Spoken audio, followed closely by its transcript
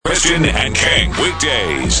Christian and King,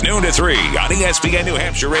 weekdays, noon to 3 on ESPN New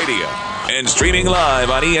Hampshire Radio. And streaming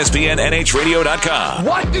live on ESPNNHradio.com.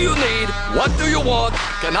 What do you need? What do you want?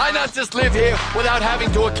 Can I not just live here without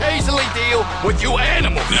having to occasionally deal with you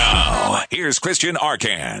animals? Now, here's Christian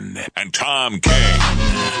Arcand and Tom King.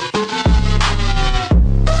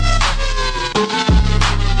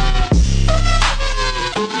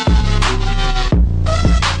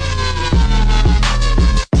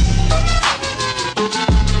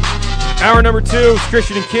 Hour number 2 is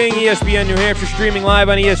Christian and King, ESPN New Hampshire, streaming live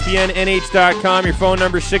on ESPNNH.com. Your phone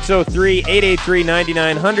number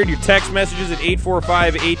 603-883-9900. Your text messages at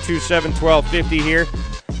 845-827-1250 here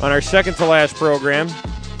on our second-to-last program.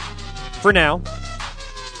 For now.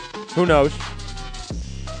 Who knows?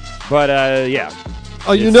 But, yeah.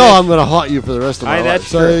 Oh, you know I'm going to haunt you for the rest of my life. That's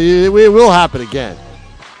so true. It will happen again.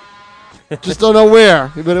 Just don't know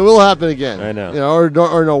where, but it will happen again. I know. You know, or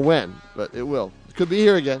know when, but it will. It could be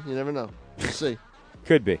here again. You never know. We'll see.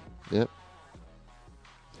 Could be. Yep.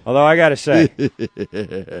 Although I got to say,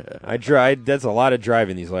 that's a lot of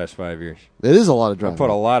driving these last 5 years. It is a lot of driving. I put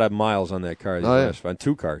a lot of miles on that car these last 5,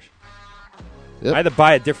 2 cars. Yep. I had to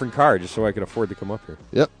buy a different car just so I could afford to come up here.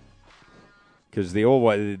 Yep. Because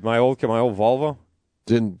my old Volvo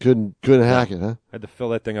couldn't hack it, huh? I had to fill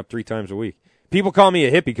that thing up 3 times a week. People call me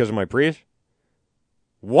a hippie because of my Prius.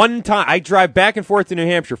 One time, I drive back and forth to New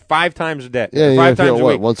Hampshire 5 times a day. Yeah, 5 times a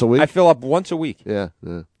week. Once a week? I fill up once a week. Yeah.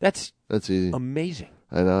 That's easy. Amazing.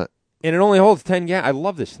 I know it. And it only holds 10 gallons. I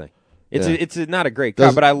love this thing. It's not a great car,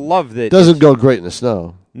 Doesn't- but I love that. Doesn't go great in the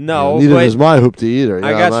snow. No, neither but does my hoopty either.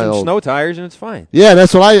 I got some snow tires and it's fine. Yeah,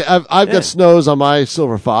 that's what I've got snows on my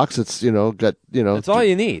Silver Fox. It's That's all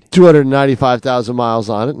you need. 295,000 miles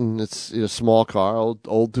on it, and it's a small car,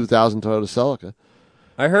 old 2000 Toyota Celica.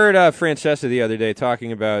 I heard Francesca the other day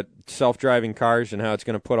talking about self-driving cars and how it's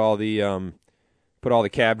going to put all the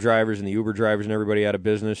cab drivers and the Uber drivers and everybody out of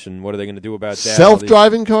business, and what are they going to do about that?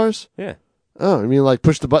 Self-driving cars? Yeah. Oh, you mean like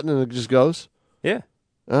push the button and it just goes? Yeah.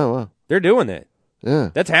 Oh, wow. They're doing that.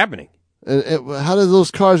 Yeah. That's happening. How do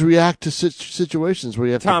those cars react to situations where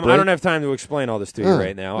you have Tom, to brake? I don't have time to explain all this to you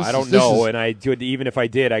right now. I don't know, and even if I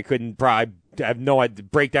did, I couldn't probably. I have no idea.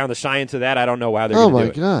 Break down the science of that. I don't know how they're going to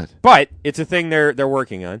do it. Oh, my God. But it's a thing they're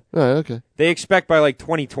working on. Right, okay. They expect by like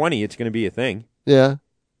 2020 it's going to be a thing. Yeah.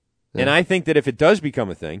 And I think that if it does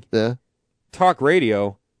become a thing, talk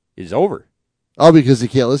radio is over. Oh, because you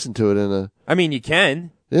can't listen to it in a... I mean, you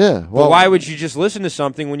can. Yeah. Well, but why would you just listen to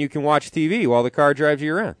something when you can watch TV while the car drives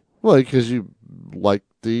you around? Well, because you like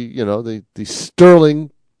the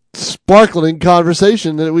sterling, sparkling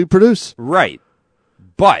conversation that we produce. Right.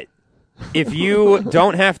 But if you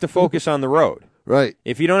don't have to focus on the road, right?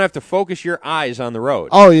 If you don't have to focus your eyes on the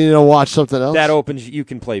road, watch something else. That opens. You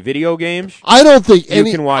can play video games. I don't think you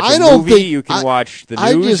can watch a movie. You can watch the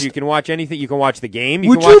news. You can watch anything. You can watch the game.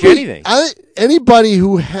 You can watch anything. Anybody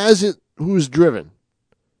who's driven,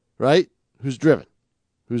 right? Who's driven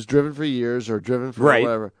for years or driven for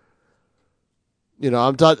whatever.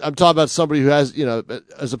 I'm talking about somebody who has,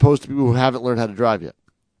 as opposed to people who haven't learned how to drive yet.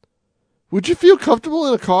 Would you feel comfortable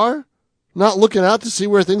in a car, not looking out to see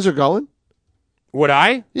where things are going? Would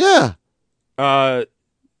I? Yeah. No,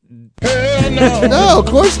 of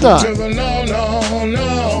course not.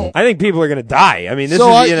 No. I think people are going to die. I mean,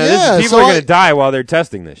 people are going to die while they're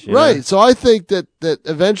testing this. Right. know? So I think that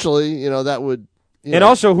eventually, that would. And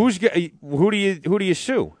also, who do you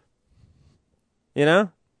sue?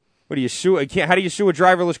 What do you sue? How do you sue a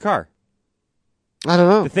driverless car? I don't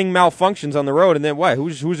know. The thing malfunctions on the road, and then what?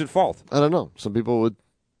 Who's at fault? I don't know. Some people would.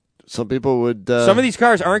 Some of these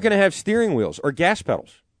cars aren't going to have steering wheels or gas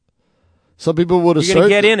pedals. Some people would assert. You're going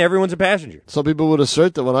to get in. Everyone's a passenger. Some people would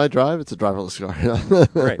assert that when I drive, it's a driverless car.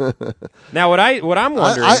 Right. Now, what I'm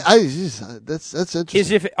wondering, that's interesting.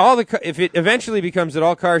 Is if it eventually becomes that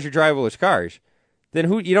all cars are driverless cars, then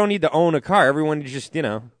you don't need to own a car. Everyone just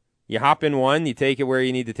you hop in one, you take it where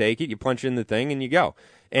you need to take it, you punch in the thing, and you go.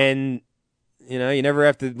 And you never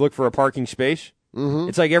have to look for a parking space. Mm-hmm.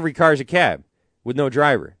 It's like every car's a cab with no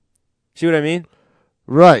driver. See what I mean?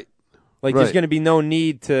 Right. There's going to be no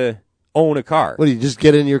need to own a car. What do you just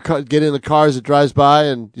get in your car, get in the car as it drives by,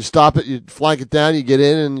 and you stop it, you flank it down, you get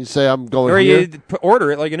in, and you say, "I'm going here." Or you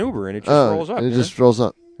order it like an Uber, and it just rolls up. And it just rolls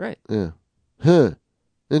up. Right. Yeah. Huh.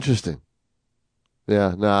 Interesting.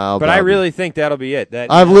 Yeah. No. But I really think that'll be it.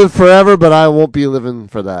 I've lived forever, but I won't be living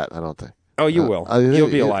for that. I don't think. Oh, you will. You'll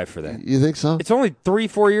be alive for that. You think so? It's only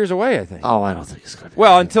 3-4 years away, I think. Oh, I don't think it's going to be.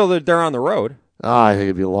 Well, until they're on the road. Oh, I think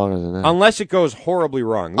it'd be longer than that. Unless it goes horribly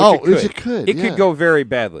wrong. Which it could. It could go very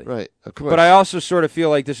badly. Right, of course. But I also sort of feel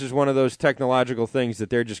like this is one of those technological things that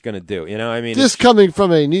they're just going to do. I mean, this coming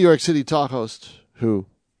from a New York City talk host who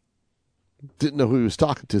didn't know who he was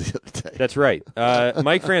talking to the other day. That's right.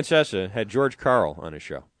 Mike Francesa had George Carl on his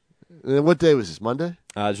show. And what day was this? Monday?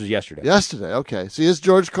 This was yesterday. Yesterday, okay. See, it's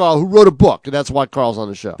George Carl, who wrote a book, and that's why Carl's on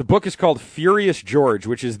the show. The book is called Furious George,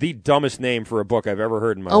 which is the dumbest name for a book I've ever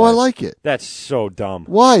heard in my life. Oh, I like it. That's so dumb.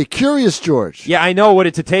 Why? Curious George. Yeah, I know what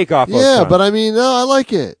it's a takeoff of. Yeah, but I mean, no, I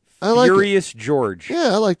like it. Furious George. Yeah,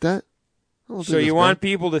 I like that. So you want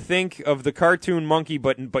people to think of the cartoon monkey,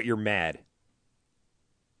 but you're mad.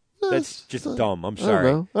 That's just dumb. I'm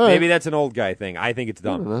sorry. Maybe that's an old guy thing. I think it's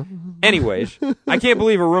dumb. Anyways, I can't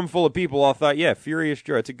believe a room full of people all thought, yeah, Furious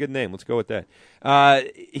George. It's a good name. Let's go with that.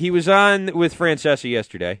 He was on with Francesa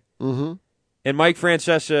yesterday, and Mike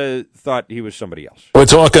Francesa thought he was somebody else. We're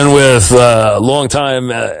talking with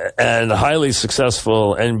longtime and highly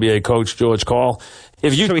successful NBA coach George Karl. So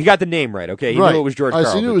he got the name right, okay? He knew it was George Karl.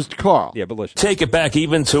 I knew it was Carl. Yeah, but listen. Take it back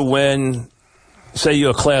even to when, say,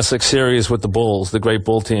 your classic series with the Bulls, the great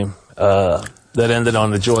Bull team, that ended on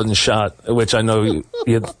the Jordan shot, which I know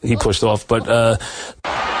he pushed off. But Jordan,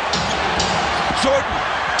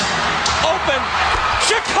 open,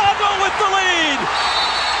 Chicago with the lead.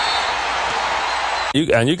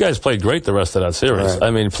 You guys played great the rest of that series. Right.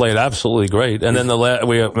 I mean, played absolutely great. And then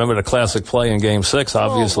we remember the classic play in Game 6,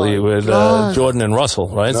 obviously, with Jordan and Russell,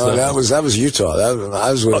 right? No, that was Utah.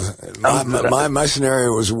 I was with my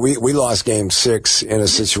scenario was we lost Game 6 in a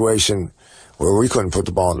situation where we couldn't put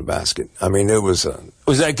the ball in the basket. I mean, it was.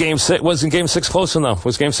 Was that Game 6? Wasn't Game 6 close enough?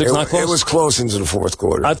 Was Game 6 not close? It was close into the fourth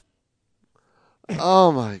quarter.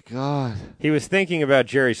 Oh, my God. He was thinking about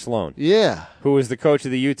Jerry Sloan. Yeah. Who was the coach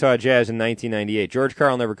of the Utah Jazz in 1998. George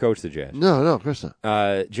Karl never coached the Jazz. No, of course not.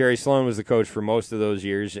 Jerry Sloan was the coach for most of those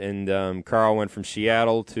years, and Karl went from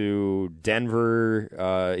Seattle to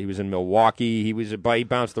Denver. He was in Milwaukee. He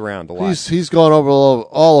bounced around a lot. He's gone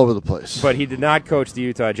all over the place. But he did not coach the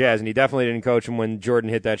Utah Jazz, and he definitely didn't coach him when Jordan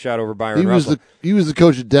hit that shot over Byron Russell. He was the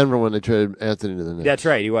coach of Denver when they traded Anthony to the Knicks. That's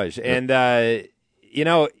right, he was. And,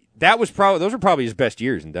 those were probably his best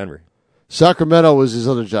years in Denver. Sacramento was his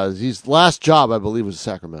other job. His last job, I believe, was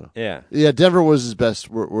Sacramento. Yeah. Denver was his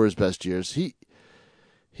best. Were his best years. He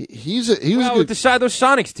was good. Those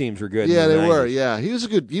Sonics teams were good. Yeah, they 90s. were. Yeah, he was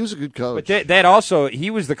a good coach. But that also,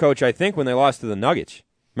 he was the coach, I think, when they lost to the Nuggets.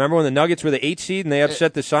 Remember when the Nuggets were the 8th seed and they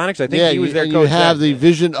upset the Sonics? I think he was their coach. You have the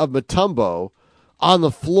vision of Mutombo on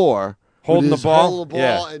the floor. Holding the ball,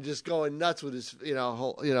 and just going nuts with his,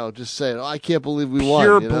 just saying, "I can't believe we won."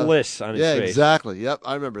 Pure bliss on his face. Yeah, exactly. Yep,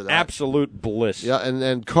 I remember that. Absolute bliss. Yeah,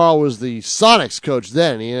 and Karl was the Sonics coach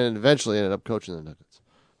then. He eventually ended up coaching the Nuggets.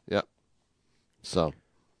 Yep. So.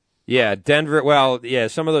 Yeah, Denver. Well, yeah,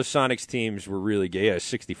 some of those Sonics teams were really good. Yeah, a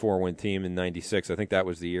 64-win team in '96. I think that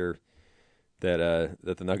was the year that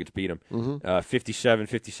the Nuggets beat them.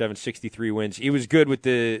 57, 63 wins. He was good with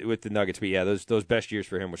the Nuggets, but yeah, those best years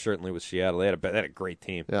for him were certainly with Seattle. They had a great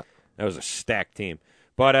team. Yeah. That was a stacked team.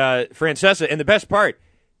 But Francesa, and the best part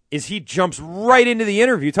is he jumps right into the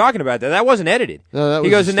interview talking about that. That wasn't edited. No,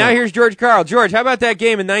 he goes, and now here's George Karl. George, how about that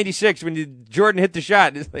game in '96 when Jordan hit the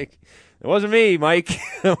shot? It's like, it wasn't me, Mike.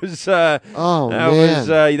 That was that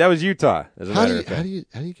was Utah. As a matter of fact.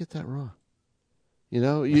 How do you get that wrong? You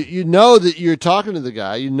know that you're talking to the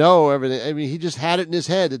guy. You know everything. I mean, he just had it in his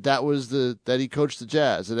head that he coached the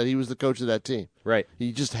Jazz and that he was the coach of that team. Right.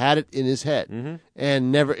 He just had it in his head,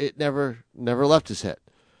 and it never left his head.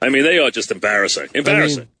 I mean, they are just embarrassing.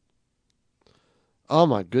 Embarrassing. Oh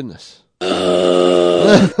my goodness.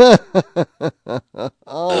 Oh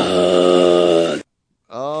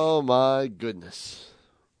my goodness.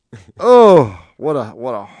 Oh, what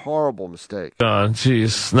a horrible mistake.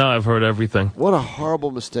 Jeez, now I've heard everything. What a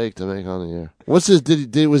horrible mistake to make on the air. What's this?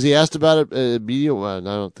 Was he asked about it media? Well, I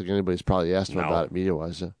don't think anybody's probably asked him about it media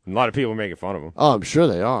wise. A lot of people making fun of him. Oh, I'm sure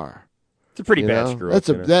they are. It's a pretty bad screw up.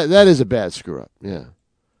 That is a bad screw up. Yeah.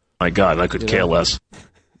 My God, I could care less.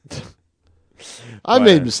 I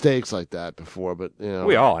made mistakes like that before, but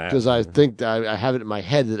we all have, because I think I have it in my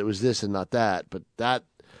head that it was this and not that. But that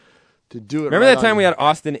to do it. Remember that time we had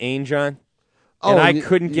Austin Ainge on? And I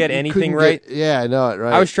couldn't get anything right. Yeah, I know it.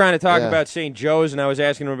 Right. I was trying to talk about St. Joe's, and I was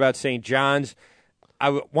asking him about St. John's.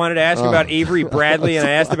 I wanted to ask him about Avery Bradley, and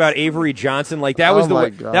I asked about Avery Johnson. Like that was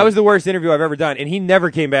that was the worst interview I've ever done, and he never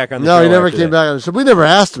came back on the show. No, he never came back on the show. We never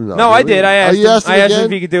asked him though. No, I did. I asked him. I asked him again?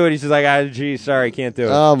 if he could do it. He's just like, geez, sorry, can't do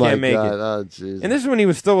it. Oh my can't make God. it. Oh jeez. And this is when he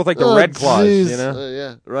was still with like the Red Claws, geez.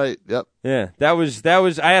 Yeah, right. Yep. Yeah, that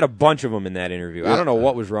was. I had a bunch of them in that interview. Yeah. I don't know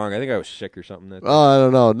what was wrong. I think I was sick or something. That I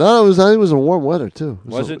don't know. No, I think it was in warm weather too.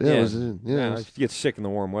 Was it? Yeah. Yeah. I get sick in the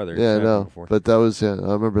warm weather. Yeah, no. But that was. Yeah,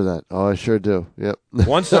 I remember that. Oh, I sure do. Yep.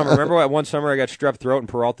 One summer, remember one summer I got strep throat and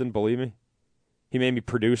Peralta didn't believe me? He made me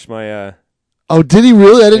produce my. Oh, did he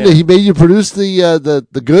really? I didn't know. He made you produce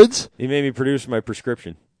the goods? He made me produce my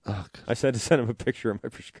prescription. Oh, I said to send him a picture of my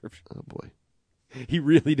prescription. oh boy. He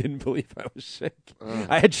really didn't believe I was sick.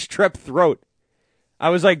 I had strep throat. I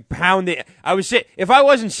was like pounding. I was sick. If I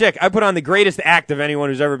wasn't sick, I put on the greatest act of anyone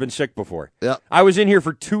who's ever been sick before. Yeah. I was in here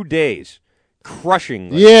for 2 days, crushing.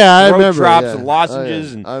 Like, I throat remember. drops Yeah. and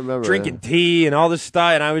lozenges I remember, and drinking tea and all this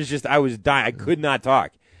stuff. And I was dying. I could not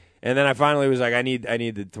talk. And then I finally was like, I need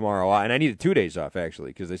the tomorrow off. And I needed 2 days off, actually,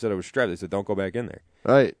 because they said I was strep. They said, don't go back in there.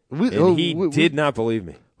 Right. And he did not believe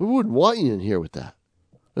me. We wouldn't want you in here with that.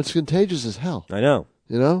 It's contagious as hell. I know.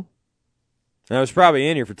 You know? And I was probably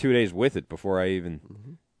in here for 2 days with it before I even,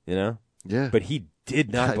 you know? Yeah. But he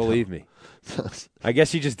did not believe me. I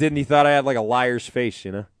guess he just didn't. He thought I had like a liar's face,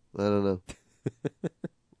 you know? I don't know.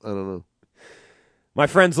 I don't know. My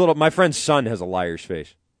friend's son has a liar's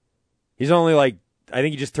face. He's only like, I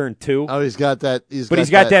think he just turned 2. Oh, he's got that. He's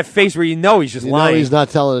got that face where he's just lying. He's not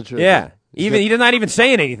telling the truth. Yeah. He's not even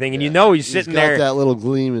saying anything, and he's sitting there. He's got that little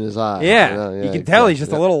gleam in his eye. Yeah. You can tell he's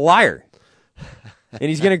just a little liar. And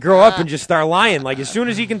he's going to grow up and just start lying. Like, as soon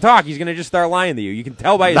as he can talk, he's going to just start lying to you. You can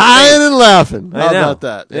tell by his lying face. and laughing. How I know.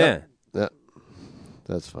 about that? Yeah.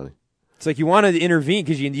 That's funny. It's like you want to intervene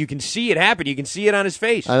because you can see it happen. You can see it on his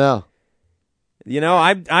face. I know. You know,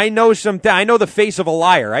 I know I know the face of a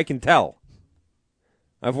liar. I can tell.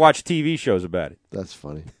 I've watched TV shows about it. That's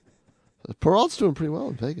funny. Peralt's doing pretty well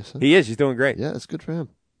in Vegas. Huh? He is. He's doing great. Yeah, it's good for him.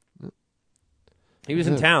 Yeah. He was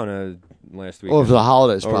in town last week. Over the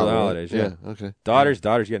holidays, Over probably. the holidays, yeah. Okay.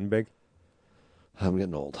 Daughter's getting big. I'm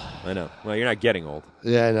getting old. I know. Well, you're not getting old.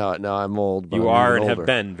 Yeah, I know. No, I'm old. But You I'm are and older. have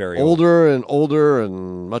been very older and older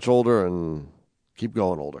and much older and keep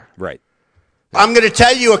going older. Right. I'm going to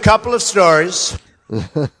tell you a couple of stories.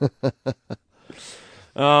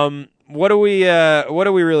 What are we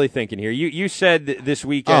really thinking here? You said this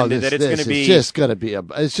weekend that it's going to be just going to be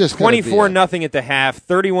it's just 24-0 at the half,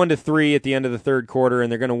 31-3 at the end of the third quarter,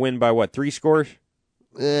 and they're going to win by what, 3 scores?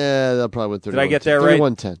 Yeah, they'll probably win 31. Did I get that right?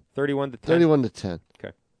 31-10. 31-10. 31-10.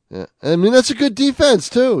 Okay. Yeah, I mean that's a good defense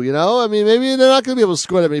too. You know, I mean maybe they're not going to be able to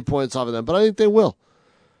score that many points off of them, but I think they will.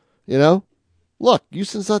 You know, look,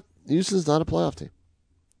 Houston's not a playoff team.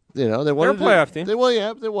 You know, they're a playoff team. They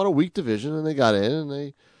won a weak division and they got in and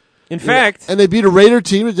they. In fact, and they beat a Raider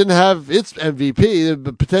team that didn't have its MVP,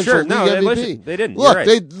 the potential league MVP. They didn't. Look, right.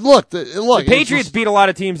 The Patriots beat a lot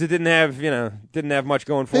of teams that didn't have much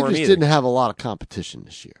going for them either. They just didn't have a lot of competition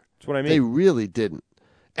this year. That's what I mean. They really didn't,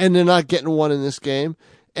 and they're not getting one in this game.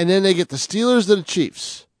 And then they get the Steelers and the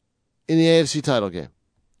Chiefs in the AFC title game.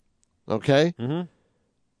 Okay, you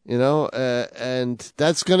know, and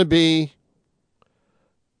that's going to be,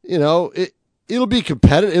 you know, it'll be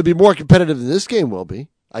competitive. It'll be more competitive than this game will be.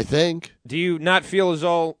 I think. Do you not feel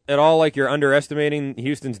at all like you're underestimating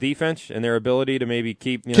Houston's defense and their ability to maybe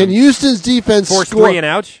keep? Can Houston's defense force score 3 and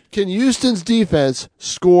outs? Can Houston's defense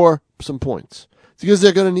score some points? Because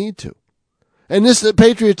they're going to need to. And the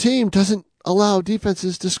Patriot team doesn't allow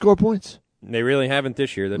defenses to score points. They really haven't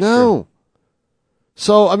this year. That's no. True.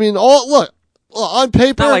 So I mean, on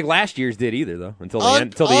paper, not like last year's did either, though. Until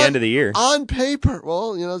the end of the year. On paper,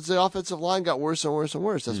 well, you know, the offensive line got worse and worse and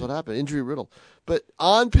worse. That's what happened. Injury riddled. But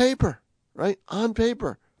on paper, right? On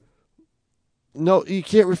paper, no, you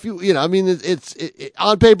can't refute. You know, I mean, it's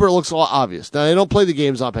on paper it looks obvious. Now they don't play the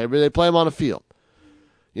games on paper; they play them on a field.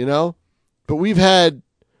 You know, but we've had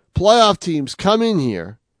playoff teams come in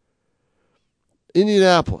here: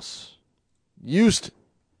 Indianapolis, Houston,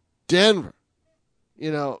 Denver.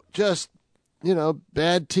 You know, just. You know,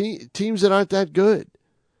 bad teams that aren't that good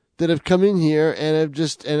that have come in here and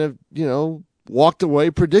have you know, walked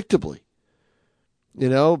away predictably. You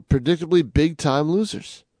know, predictably big time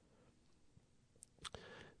losers.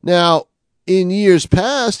 Now, in years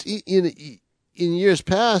past,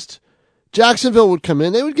 Jacksonville would come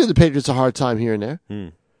in. They would give the Patriots a hard time here and there.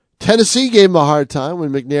 Tennessee gave them a hard time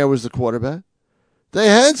when McNair was the quarterback. They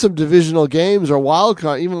had some divisional games or wild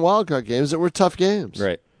card games that were tough games.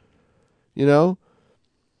 Right. You know,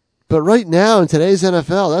 but right now in today's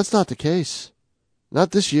NFL, that's not the case.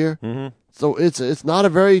 Not this year. Mm-hmm. So it's not a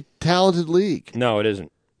very talented league. No, it isn't.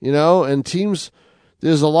 You know, and there's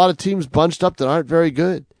a lot of teams bunched up that aren't very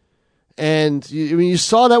good. And you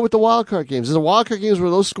saw that with the wild card games. The wild card games were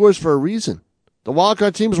those scores for a reason. The wild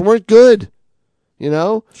card teams weren't good. You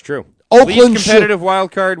know, it's true. Oakland least competitive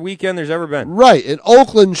wild card weekend there's ever been. Right, and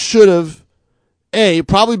Oakland should have.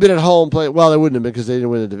 Probably been at home playing. Well, they wouldn't have been because they didn't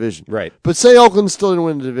win the division. Right. But say Oakland still didn't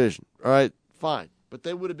win the division. All right, fine. But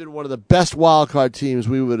they would have been one of the best wild card teams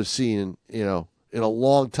we would have seen, in a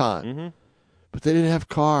long time. Mm-hmm. But they didn't have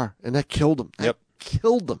Carr, and that killed them. That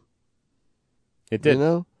killed them. It did. You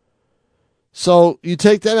know. So you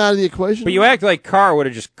take that out of the equation. But you act like Carr would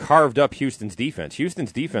have just carved up Houston's defense.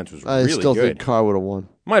 Houston's defense was really good. I still think Carr would have won.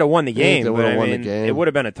 Might have won the game, but I mean, the game. It would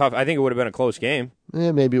have been a tough. I think it would have been a close game.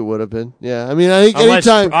 Yeah, maybe it would have been. Yeah, I mean, I think unless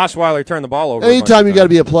anytime Osweiler turned the ball over. Anytime you got to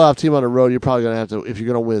be a playoff team on the road, you're probably going to have to. If you're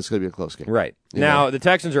going to win, it's going to be a close game. Right now, the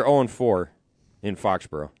Texans are 0-4 in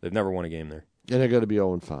Foxborough. They've never won a game there, and they're going to be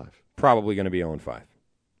 0-5. Probably going to be 0-5.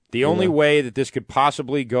 The only way that this could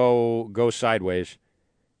possibly go sideways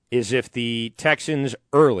is if the Texans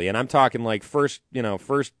early, and I'm talking like first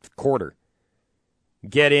quarter,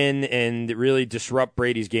 get in and really disrupt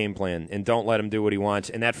Brady's game plan and don't let him do what he wants.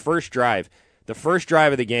 And that first drive, the first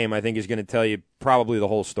drive of the game, I think is going to tell you probably the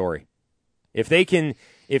whole story. If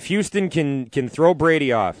Houston can throw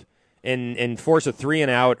Brady off and force a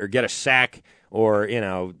 3-and-out or get a sack or,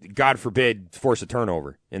 God forbid, force a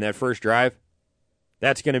turnover in that first drive,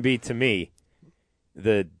 that's going to be, to me,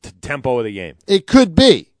 the tempo of the game. It could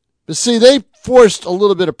be. But see, they forced a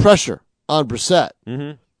little bit of pressure on Brissett.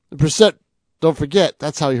 Mm-hmm. Brissett, don't forget,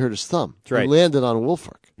 that's how he hurt his thumb. That's right. He landed on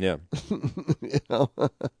Wolford. Yeah.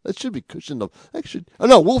 That should be cushioned.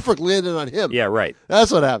 Wolford landed on him. Yeah, right.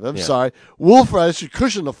 That's what happened. I'm sorry. Wolford should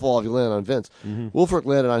cushion the fall if you land on Vince. Mm-hmm. Wolford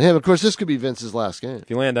landed on him. Of course, this could be Vince's last game. If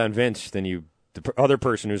you land on Vince, then the other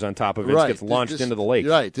person who's on top of Vince gets launched into the lake.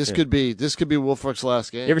 Right. This could be Wolford's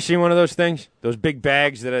last game. You ever seen one of those things? Those big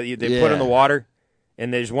bags that they put in the water?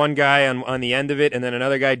 And there's one guy on the end of it, and then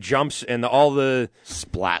another guy jumps, and all the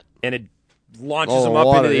splat, and it launches him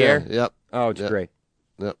up into the air. Yep. Oh, it's great.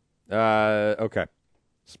 Yep. Okay.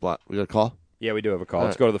 Splat. We got a call? Yeah, we do have a call. All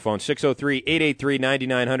Let's go to the phone.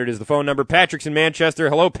 603-883-9900 is the phone number. Patrick's in Manchester.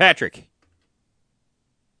 Hello, Patrick.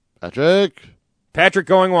 Patrick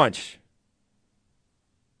going once.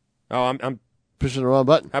 Oh, I'm pushing the wrong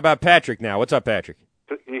button. How about Patrick now? What's up, Patrick?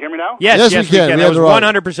 Can you hear me now? Yes, we can. That was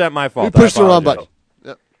 100% my fault. We pushed the wrong button.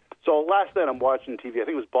 Yep. So last night I'm watching TV. I think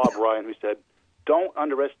it was Bob Ryan who said, "Don't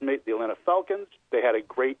underestimate the Atlanta Falcons. They had a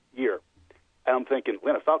great year." And I'm thinking,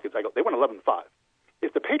 Atlanta Falcons. I go, they won 11-5.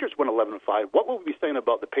 If the Patriots win 11-5, what would we be saying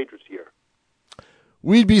about the Patriots year?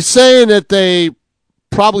 We'd be saying that they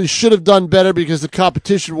probably should have done better because the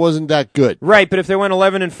competition wasn't that good. Right, but if they went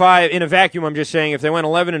 11-5 in a vacuum, I'm just saying if they went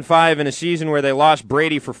 11-5 in a season where they lost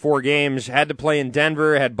Brady for 4 games, had to play in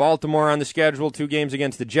Denver, had Baltimore on the schedule, 2 games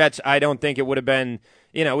against the Jets, I don't think it would have been.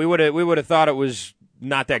 We would have thought it was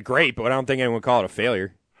not that great, but I don't think anyone would call it a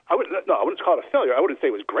failure. I wouldn't call it a failure. I wouldn't say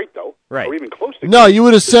it was great though, right? Or even close to. No, you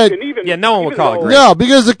would have said. No one would call it great. No,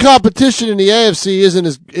 because the competition in the AFC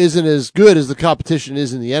isn't as good as the competition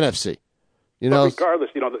is in the NFC. But regardless,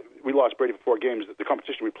 we lost Brady for 4 games. The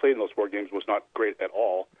competition we played in those 4 games was not great at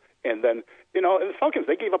all. And then, and the Falcons,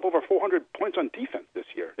 they gave up over 400 points on defense this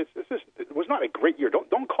year. It was not a great year.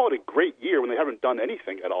 Don't call it a great year when they haven't done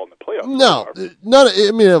anything at all in the playoffs. No,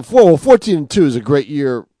 I mean, 14-2 is a great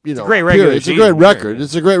year. It's a great regular season. It's a great record.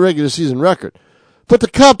 It's a great regular season record. But the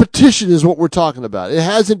competition is what we're talking about. It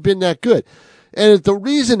hasn't been that good. And the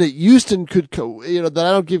reason that Houston could, that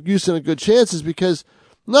I don't give Houston a good chance is because,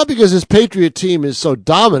 not because this Patriot team is so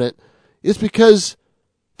dominant, it's because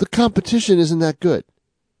the competition isn't that good.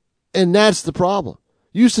 And that's the problem.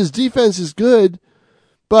 Houston's defense is good,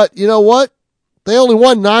 but you know what? They only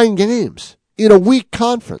won 9 games in a weak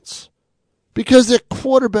conference because their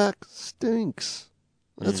quarterback stinks.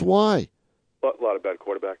 That's why. A lot of bad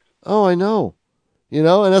quarterbacks. Oh, I know. And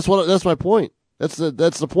that's my point. That's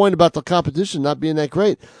the point about the competition not being that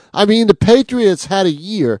great. I mean, the Patriots had a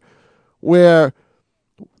year where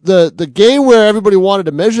the game where everybody wanted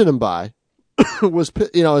to measure them by was,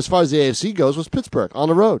 as far as the AFC goes, was Pittsburgh on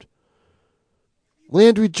the road.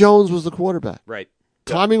 Landry Jones was the quarterback. Right.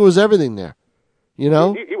 Timing was everything there. He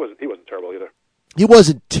wasn't terrible either. He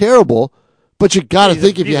wasn't terrible, but you got to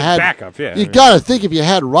think if you had backup, you got to think if you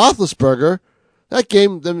had Roethlisberger, that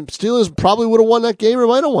game, the Steelers probably would have won that game or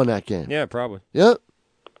might have won that game. Yeah, probably. Yeah.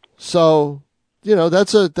 So,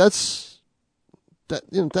 that's a big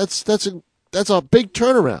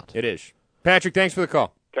turnaround. It is. Patrick, thanks for the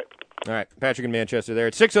call. Okay. All right, Patrick in Manchester there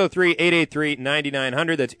at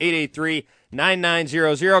 603-883-9900. That's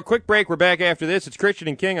 883-9900. Quick break. We're back after this. It's Christian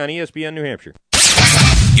and King on ESPN New Hampshire.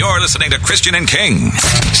 You're listening to Christian and King.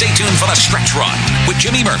 Stay tuned for the Stretch Run with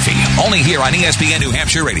Jimmy Murphy, only here on ESPN New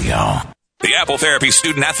Hampshire Radio. The Apple Therapy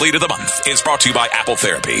Student Athlete of the Month is brought to you by Apple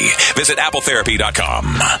Therapy. Visit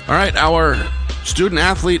appletherapy.com. All right, our Student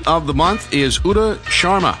Athlete of the Month is Uda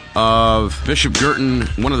Sharma of Bishop Girton,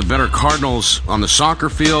 one of the better Cardinals on the soccer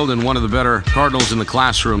field and one of the better Cardinals in the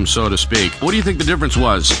classroom, so to speak. What do you think the difference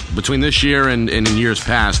was between this year and in years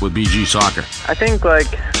past with BG soccer? I think,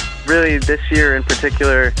 really this year in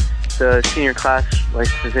particular, the senior class was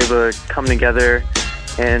able to come together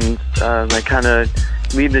and like kind of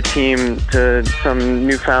lead the team to some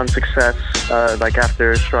newfound success. Like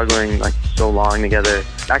after struggling like so long together,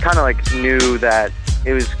 I kind of like knew that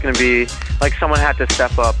it was going to be like someone had to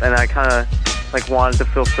step up, and I kind of like wanted to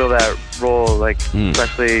fulfill that role, like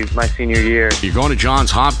especially my senior year. You're going to Johns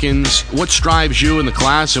Hopkins. What drives you in the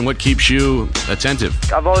class, and what keeps you attentive?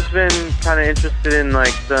 I've always been kind of interested in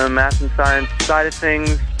like the math and science side of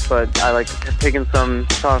things, but I like have taken some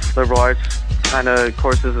tough liberal arts kind of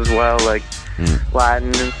courses as well, like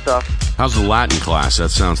Latin and stuff. How's the Latin class? That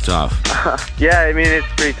sounds tough. Yeah, I mean, it's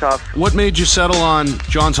pretty tough. What made you settle on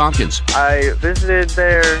Johns Hopkins? I visited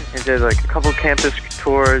there and did like a couple campus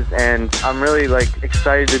tours, and I'm really like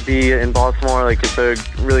excited to be in Baltimore. Like, it's a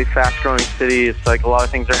really fast-growing city. It's like a lot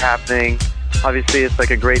of things are happening. Obviously, it's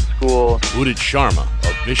like a great school. Uda Sharma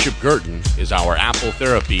of Bishop Girton is our Apple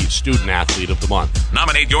Therapy Student Athlete of the Month.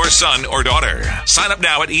 Nominate your son or daughter. Sign up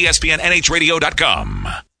now at ESPNNHradio.com.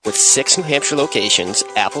 With 6 New Hampshire locations,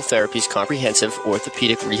 Apple Therapy's comprehensive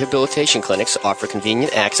orthopedic rehabilitation clinics offer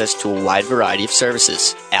convenient access to a wide variety of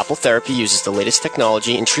services. Apple Therapy uses the latest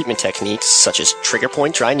technology and treatment techniques such as trigger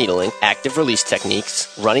point dry needling, active release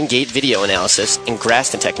techniques, running gait video analysis, and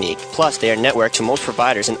Graston technique. Plus, they are networked to most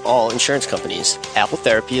providers and all insurance companies. Apple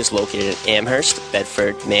Therapy is located in Amherst,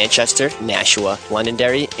 Bedford, Manchester, Nashua,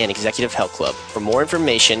 Londonderry, and Executive Health Club. For more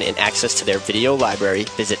information and access to their video library,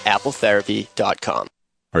 visit appletherapy.com.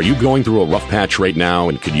 Are you going through a rough patch right now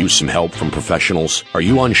and could use some help from professionals? Are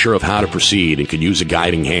you unsure of how to proceed and could use a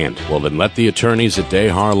guiding hand? Well, then let the attorneys at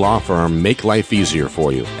Dehar Law Firm make life easier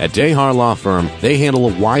for you. At Dehar Law Firm, they handle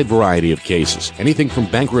a wide variety of cases, anything from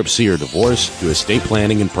bankruptcy or divorce to estate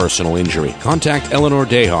planning and personal injury. Contact Eleanor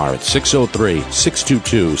Dehar at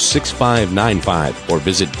 603-622-6595 or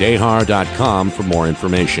visit Dehar.com for more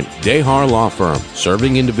information. Dehar Law Firm,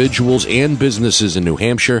 serving individuals and businesses in New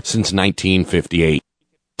Hampshire since 1958.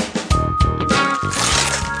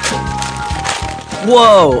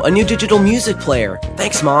 Whoa, a new digital music player.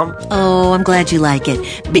 Thanks, Mom. Oh, I'm glad you like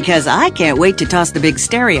it, because I can't wait to toss the big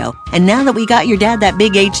stereo. And now that we got your dad that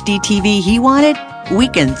big HD TV he wanted, we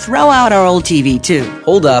can throw out our old TV, too.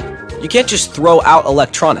 Hold up. You can't just throw out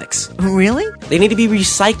electronics. Really? They need to be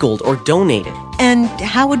recycled or donated. And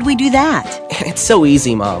how would we do that? It's so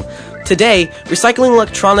easy, Mom. Today, recycling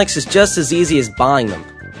electronics is just as easy as buying them.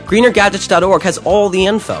 GreenerGadgets.org has all the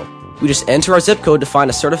info. We just enter our zip code to find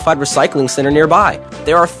a certified recycling center nearby.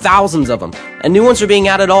 There are thousands of them, and new ones are being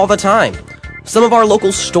added all the time. Some of our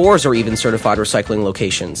local stores are even certified recycling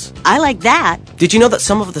locations. I like that. Did you know that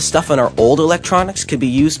some of the stuff in our old electronics could be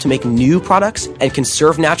used to make new products and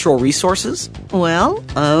conserve natural resources? Well,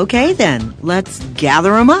 okay then. Let's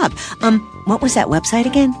gather them up. What was that website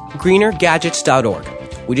again? GreenerGadgets.org.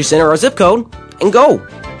 We just enter our zip code and go.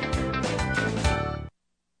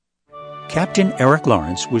 Captain Eric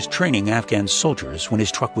Lawrence was training Afghan soldiers when his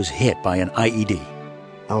truck was hit by an IED.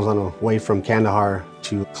 I was on the way from Kandahar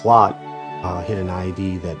to Kalat, hit an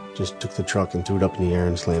IED that just took the truck and threw it up in the air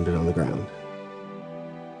and slammed it on the ground.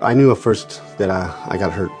 I knew at first that I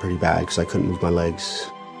got hurt pretty bad because I couldn't move my legs.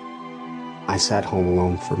 I sat home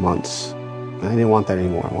alone for months. I didn't want that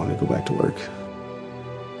anymore. I wanted to go back to work.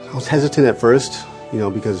 I was hesitant at first,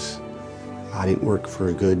 because I didn't work for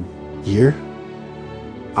a good year.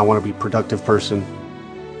 I want to be a productive person.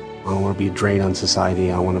 I don't want to be a drain on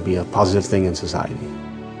society. I want to be a positive thing in society.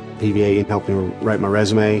 PVA helped me write my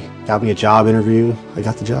resume, got me a job interview. I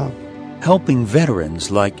got the job. Helping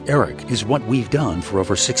veterans like Eric is what we've done for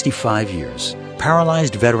over 65 years.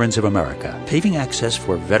 Paralyzed Veterans of America, paving access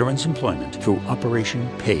for veterans' employment through Operation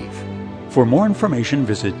PAVE. For more information,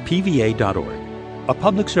 visit pva.org. A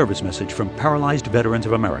public service message from Paralyzed Veterans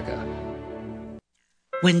of America.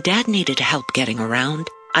 When Dad needed help getting around,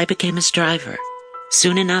 I became his driver.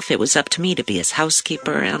 Soon enough, it was up to me to be his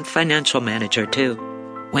housekeeper and financial manager, too.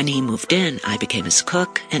 When he moved in, I became his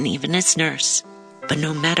cook and even his nurse. But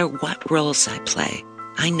no matter what roles I play,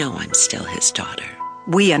 I know I'm still his daughter.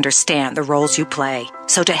 We understand the roles you play.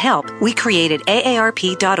 So to help, we created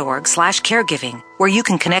aarp.org/caregiving, where you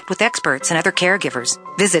can connect with experts and other caregivers.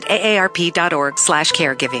 Visit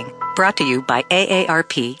aarp.org/caregiving. Brought to you by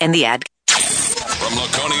AARP and the ad. From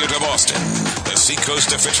Laconia to Boston, the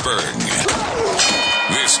seacoast to Fitchburg.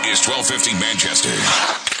 This is 1250 Manchester.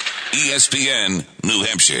 ESPN, New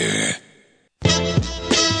Hampshire.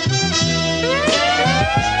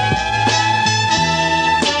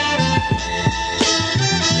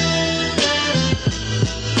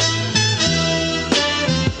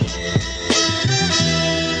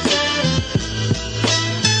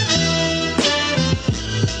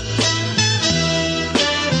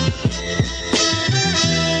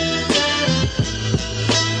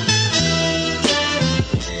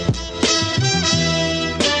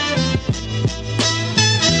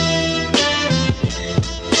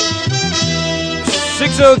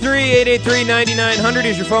 603-883-9900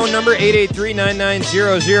 is your phone number,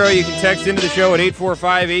 883-9900. You can text into the show at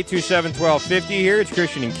 845-827-1250. Here, it's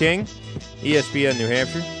Christian and King, ESPN New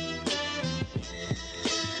Hampshire.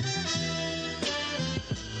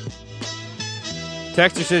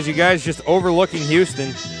 Texter says, you guys just overlooking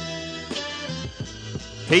Houston.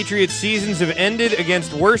 Patriots seasons have ended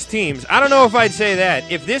against worse teams. I don't know if I'd say that.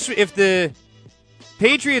 If the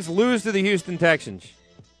Patriots lose to the Houston Texans,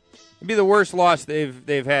 it'd be the worst loss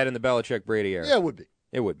they've had in the Belichick-Brady era. Yeah, it would be.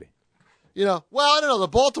 It would be. Well, I don't know. The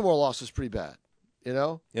Baltimore loss was pretty bad. In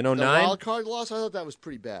 09? The wild card loss, I thought that was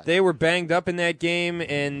pretty bad. They were banged up in that game,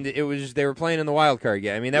 and they were playing in the wild card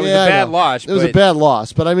game. I mean, that was a bad loss. It was a bad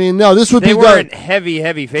loss, but I mean, no, this would be. They weren't heavy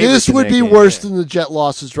favorites. This would be worse than the Jet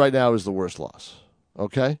losses. Right now is the worst loss.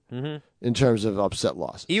 Okay, in terms of upset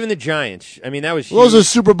loss. Even the Giants. I mean, that was huge. Those are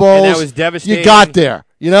Super Bowls. And that was devastating. You got there.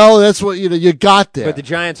 That's what you got there. But the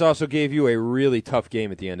Giants also gave you a really tough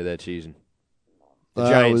game at the end of that season. The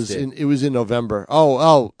Giants did. It was in November.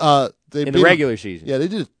 They in the regular season. Yeah, they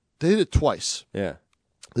did it twice. Yeah.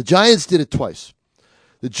 The Giants did it twice.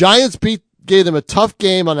 The Giants gave them a tough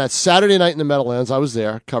game on that Saturday night in the Meadowlands. I was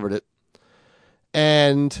there, covered it.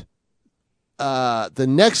 And the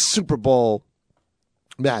next Super Bowl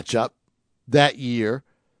matchup that year,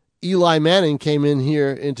 Eli Manning came in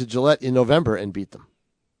here into Gillette in November and beat them.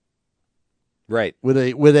 Right. With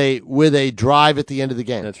a drive at the end of the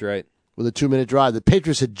game. That's right. With a 2-minute drive. The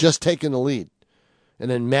Patriots had just taken the lead. And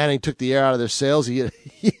then Manning took the air out of their sails. He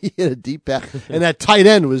hit a deep pass. And that tight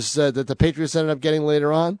end was that the Patriots ended up getting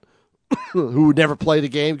later on, who never played a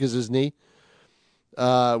game because of his knee,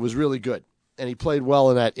 was really good. And he played well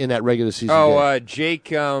in that regular season game. Jake.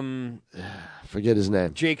 Forget his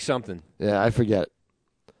name. Jake something. Yeah, I forget it.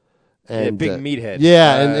 And big meathead.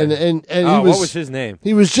 Yeah, and he was. What was his name?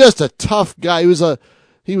 He was just a tough guy. He was a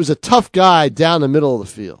tough guy down the middle of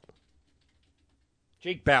the field.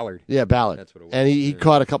 Jake Ballard. Yeah, Ballard. That's what it was. And he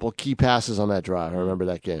caught a couple of key passes on that drive. I remember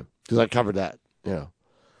that game because I covered that.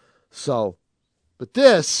 So, but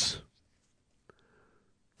this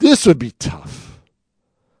would be tough.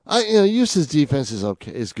 Houston's defense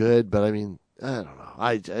is good, but I mean, I don't know.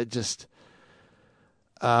 I just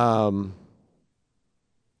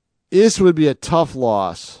this would be a tough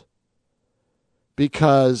loss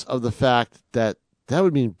because of the fact that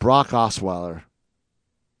would mean Brock Osweiler,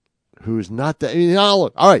 who's not that. I mean,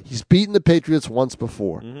 look, all right, he's beaten the Patriots once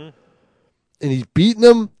before, and he's beaten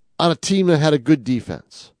them on a team that had a good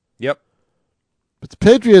defense. Yep. But the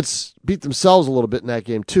Patriots beat themselves a little bit in that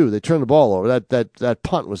game too. They turned the ball over. That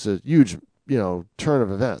punt was a huge, turn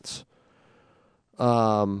of events.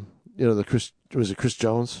 Chris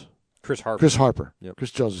Jones? Chris Harper. Chris Harper. Yep. Chris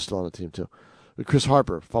Jones was still on the team too. But Chris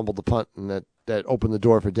Harper fumbled the punt, and that opened the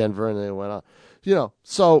door for Denver, and they went on.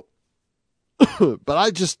 So, but I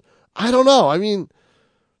don't know. I mean,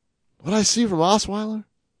 what I see from Osweiler,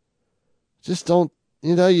 just don't.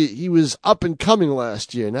 He was up and coming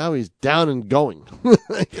last year. Now he's down and going.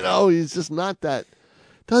 He's just not that.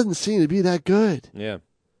 Doesn't seem to be that good. Yeah.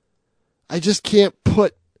 I just can't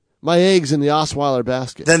put my eggs in the Osweiler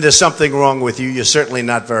basket. Then there's something wrong with you. You're certainly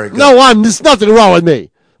not very good. No, there's nothing wrong with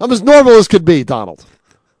me. I'm as normal as could be, Donald.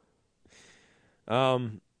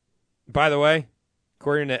 By the way,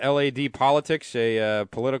 according to LAD Politics, a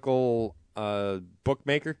political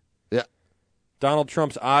bookmaker, Donald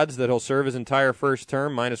Trump's odds that he'll serve his entire first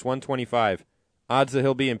term, minus 125. Odds that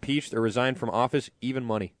he'll be impeached or resign from office, even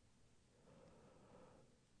money.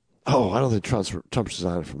 Oh, I don't think Trump's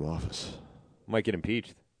resigning from office. Might get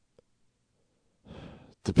impeached.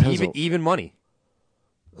 Depends. Even money.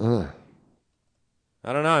 I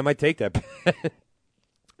don't know. I might take that.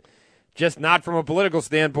 Just not from a political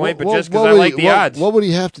standpoint, but just because I like the odds. What would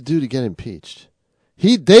he have to do to get impeached?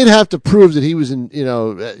 They'd have to prove that he was in,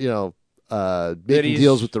 making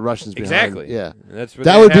deals with the Russians behind. Exactly. Yeah,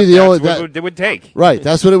 that would be the only. That's what it would take. Right.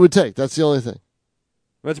 That's what it would take. That's the only thing.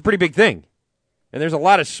 Well, it's a pretty big thing, and there's a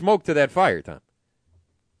lot of smoke to that fire, Tom.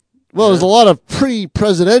 Well, there's a lot of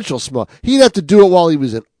pre-presidential smoke. He'd have to do it while he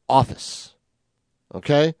was in office.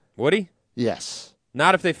 Okay? Would he? Yes.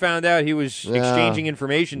 Not if they found out he was exchanging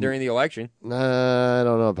information during the election. I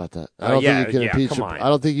don't know about that. I don't think you can impeach. I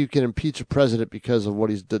don't think you can impeach a president because of what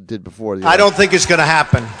he did before. I don't think it's going to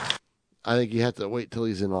happen. I think you have to wait till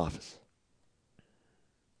he's in office.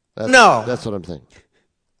 That's what I'm thinking.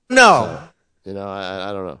 No. So,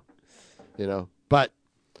 I don't know. But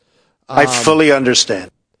I fully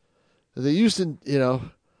understand. The Houston,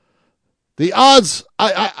 the odds.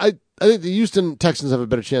 I think the Houston Texans have a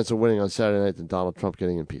better chance of winning on Saturday night than Donald Trump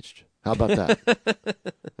getting impeached. How about that?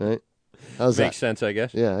 Right? How's How's Makes that? sense, I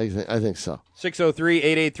guess. Yeah, I think so.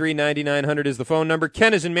 603-883-9900 is the phone number.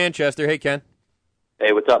 Ken is in Manchester. Hey, Ken.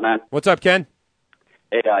 Hey, what's up, man? What's up, Ken?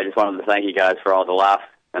 Hey, I just wanted to thank you guys for all the laughs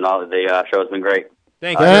and all the show's been great.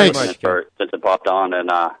 Thank you very much, since it popped on,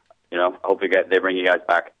 and I hope they bring you guys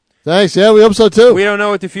back. Thanks. Yeah, we hope so too. We don't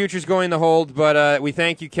know what the future's going to hold, but we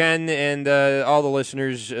thank you, Ken, and all the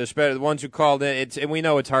listeners, especially the ones who called in. And we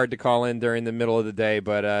know it's hard to call in during the middle of the day,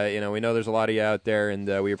 but we know there's a lot of you out there, and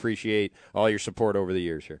we appreciate all your support over the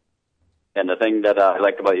years here. And the thing that I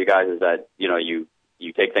liked about you guys is that you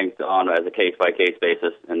take things on as a case by case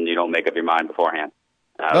basis, and you don't make up your mind beforehand.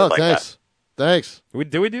 Thanks. Thanks.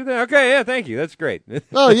 Did we do that? Okay, yeah, thank you. That's great.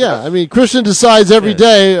 Oh, yeah. I mean, Christian decides every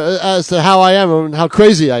day as to how I am and how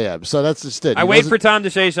crazy I am. So that's just it. I wait for Tom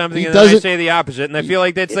to say something, and then I say the opposite, and I feel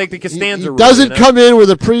like that's like the Costanza rule. He doesn't come in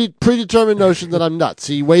with a predetermined notion that I'm nuts.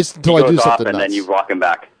 He waits until I do something and nuts. then you walk him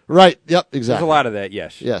back. Right. Yep, exactly. There's a lot of that,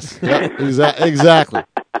 yes. Yes. Yep, exactly.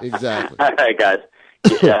 Exactly. All right, guys.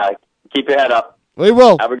 Yeah, keep your head up. We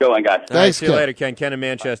will. Have a good one, guys. Thanks, right, see you later, Ken. Ken in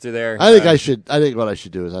Manchester there. I think I think what I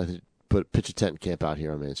should do is pitch a tent and camp out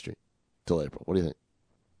here on Main Street till April. What do you think?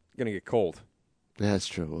 It's going to get cold. Yeah, that's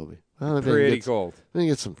true. It will be. Pretty cold. I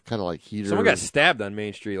think get some kind of like heater. Someone got stabbed on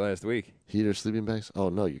Main Street last week. Heater sleeping bags? Oh,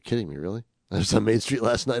 no, you're kidding me, really? I was on Main Street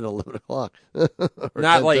last night at 11 o'clock.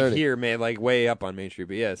 Not like here, man, like way up on Main Street,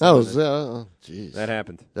 but yes. That was, jeez. That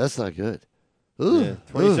happened. That's not good. Ooh, yeah,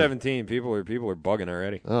 2017, people are bugging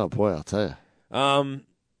already. Oh, boy, I'll tell you.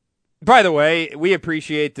 By the way, we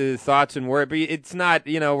appreciate the thoughts and work, but it's not,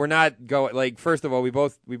 we're not going, like, first of all, we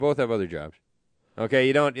both have other jobs. Okay,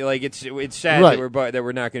 you don't, like, it's sad right. that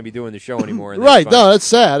we're not going to be doing the show anymore. Right, no, that's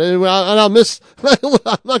sad. And I'll miss,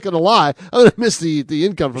 I'm not going to lie, I'm going to miss the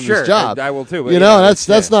income from this job. I will too. But,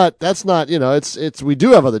 that's not, it's, we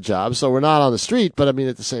do have other jobs, so we're not on the street, but I mean,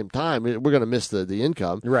 at the same time, we're going to miss the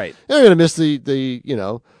income. Right. And we're going to miss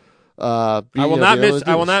I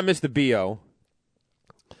will not miss the BO.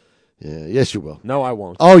 Yeah, yes, you will. No, I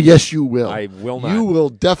won't. Oh, yes, you will. I will not. You will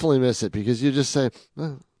definitely miss it because you just say,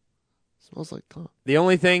 smells like Tom. The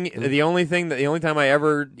only time I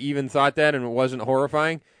ever even thought that and it wasn't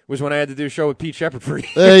horrifying was when I had to do a show with Pete Shepard for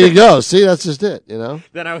years. There you go. See, that's just it,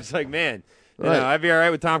 Then I was like, man, I'd be all right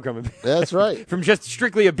with Tom coming back. That's right. From just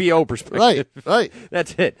strictly a BO perspective. Right.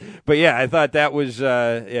 That's it. But yeah, I thought that was,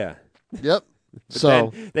 yeah. Yep. But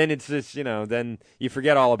so then it's just, then you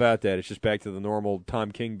forget all about that. It's just back to the normal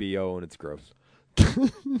Tom King BO, and it's gross. What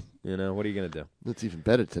are you gonna do? It's even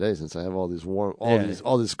better today since I have all these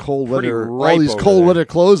all this cold Pretty weather, ripe all these over cold there. weather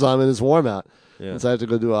clothes on, and it's warm out. Yeah. Since I have to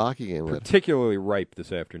go do a hockey game with. Particularly ripe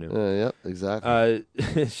this afternoon. Yep, exactly.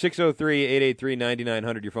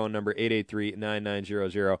 603-883-9900, your phone number,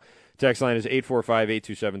 883-9900. Text line is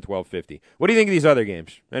 845-827-1250. What do you think of these other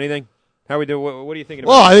games? Anything? How we do? What are you thinking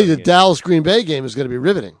about? Well, I think the Dallas Green Bay game is going to be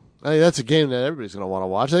riveting. I think that's a game that everybody's going to want to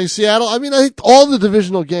watch. I think Seattle. I think all the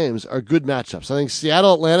divisional games are good matchups. I think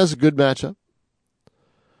Seattle Atlanta is a good matchup.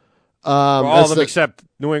 All of them except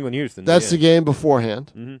New England Houston. That's the game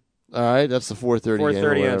beforehand. Mm-hmm. All right, that's the 4:30 game.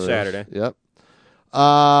 4:30 on Saturday. Yep.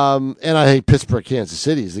 And I think Pittsburgh Kansas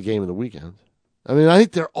City is the game of the weekend. I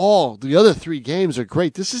think the other three games are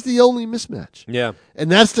great. This is the only mismatch. Yeah.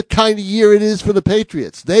 And that's the kind of year it is for the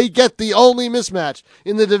Patriots. They get the only mismatch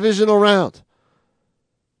in the divisional round.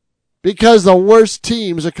 Because the worst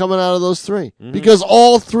teams are coming out of those three. Mm-hmm. Because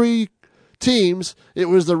all three teams, it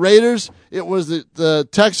was the Raiders, it was the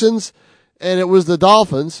Texans, and it was the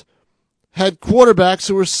Dolphins, had quarterbacks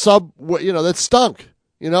who were that stunk.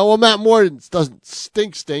 Well, Matt Moore doesn't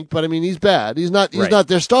stink, but he's bad. He's not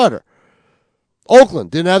their starter. Oakland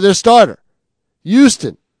didn't have their starter.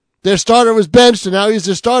 Houston, their starter was benched, and now he's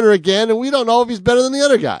their starter again, and we don't know if he's better than the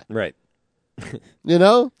other guy. Right.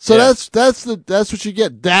 So that's what you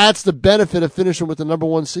get. That's the benefit of finishing with the number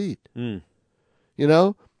one seed. Mm.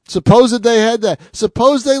 Suppose that they had that.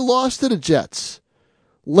 Suppose they lost to the Jets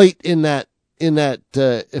late in that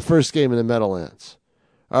first game in the Meadowlands.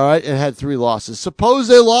 All right, and had 3 losses. Suppose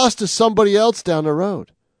they lost to somebody else down the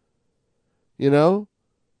road.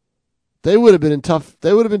 They would have been in tough.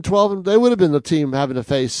 They would have been 12, and they would have been the team having to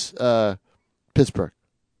face Pittsburgh.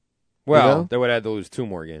 Well, they would have had to lose 2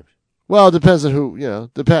 more games. Well, it depends on who.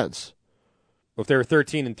 Depends. If they were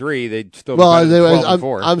 13-3, they'd still be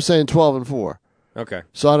 12-4. I'm saying 12-4. Okay.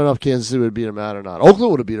 So I don't know if Kansas City would beat them out or not.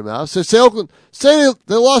 Oakland would have beat them out. So say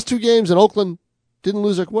they lost 2 games and Oakland didn't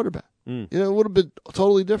lose their quarterback. Mm. It would have been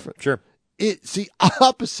totally different. Sure. It's the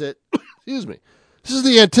opposite. Excuse me. This is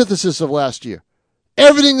the antithesis of last year.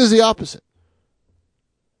 Everything is the opposite.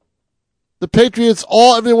 The Patriots,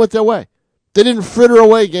 everything went their way. They didn't fritter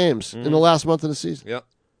away games in the last month of the season. Yep.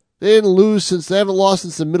 They haven't lost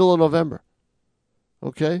since the middle of November.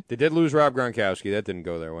 Okay? They did lose Rob Gronkowski. That didn't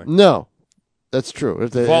go their way. No. That's true.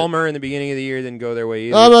 Vollmer in the beginning of the year didn't go their way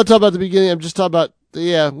either. I'm not talking about the beginning. I'm just talking about,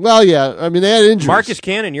 I mean, they had injuries. Marcus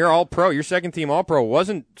Cannon, your all-pro, your second-team all-pro,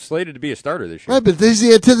 wasn't slated to be a starter this year. Right, but this is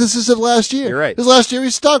the antithesis of last year. You're right. Because last year he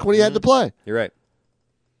stunk when he had to play. You're right.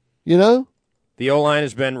 You know? The O-line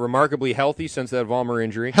has been remarkably healthy since that Vollmer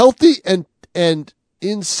injury. Healthy and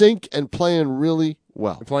in sync and playing really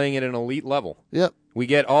well. They're playing at an elite level. Yep. We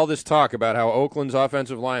get all this talk about how Oakland's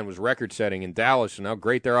offensive line was record-setting in Dallas and how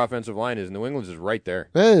great their offensive line is. New England's is right there.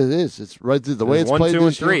 Yeah, it is. It's right there. The way it's 1, played 2, and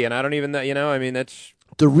this 3, year. and I don't even, I mean, that's...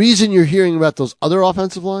 The reason you're hearing about those other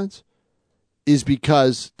offensive lines is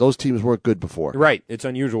because those teams weren't good before. Right. It's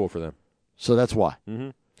unusual for them. So that's why.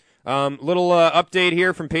 Mm-hmm. Little update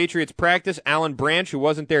here from Patriots practice. Alan Branch, who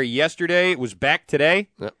wasn't there yesterday, was back today.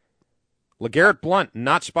 Yep. LeGarrette Blount,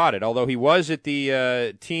 not spotted, although he was at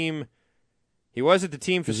the team... He was at the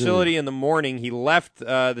team facility in the morning. He left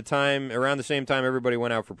around the same time everybody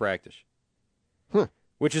went out for practice,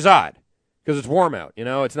 which is odd because it's warm out.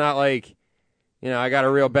 It's not like, I got a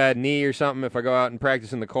real bad knee or something. If I go out and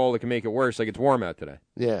practice in the cold, it can make it worse. Like, it's warm out today.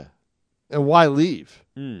 Yeah. And why leave?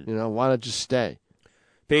 Why not just stay?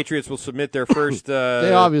 Patriots will submit their first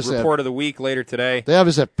report of the week later today. They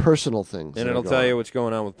obviously have personal things. And it'll tell you what's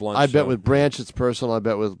going on with Blount. I bet with Branch it's personal. I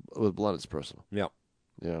bet with Blount it's personal. Yep.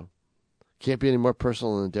 Yeah. Can't be any more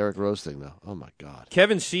personal than the Derrick Rose thing, though. Oh, my God.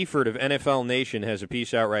 Kevin Seifert of NFL Nation has a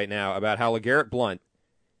piece out right now about how LeGarrette Blount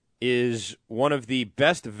is one of the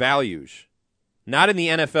best values, not in the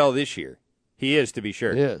NFL this year. He is, to be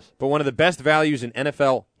sure. He is. But one of the best values in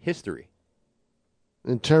NFL history.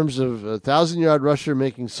 In terms of a 1,000-yard rusher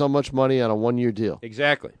making so much money on a one-year deal.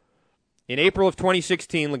 Exactly. In April of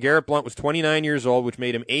 2016, LeGarrette Blount was 29 years old, which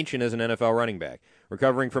made him ancient as an NFL running back.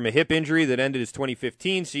 Recovering from a hip injury that ended his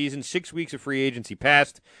 2015 season, 6 weeks of free agency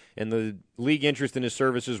passed, and the league interest in his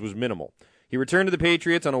services was minimal. He returned to the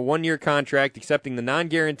Patriots on a one-year contract, accepting the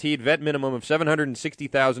non-guaranteed vet minimum of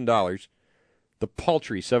 $760,000, the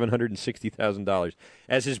paltry $760,000,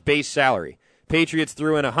 as his base salary. Patriots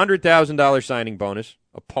threw in a $100,000 signing bonus,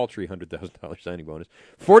 a paltry $100,000 signing bonus,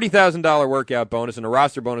 $40,000 workout bonus, and a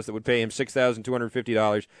roster bonus that would pay him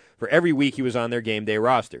 $6,250 for every week he was on their game day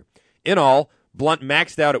roster. In all, Blount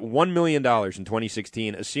maxed out at $1 million in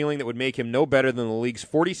 2016, a ceiling that would make him no better than the league's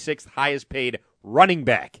 46th highest paid running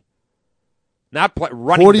back. Not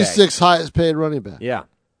running 46th highest paid running back. Yeah.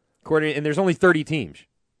 And there's only 30 teams.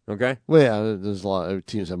 Okay? Well, yeah, there's a lot of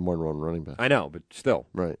teams have more than one running back. I know, but still.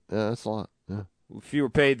 Right. Yeah, that's a lot. Yeah. Fewer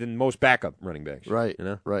paid than most backup running backs. Right. You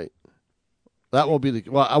know? Right. That won't be the.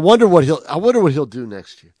 Well, I wonder what he'll do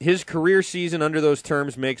next year. His career season under those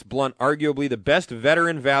terms makes Blount arguably the best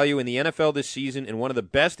veteran value in the NFL this season and one of the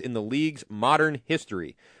best in the league's modern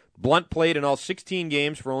history. Blount played in all 16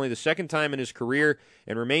 games for only the second time in his career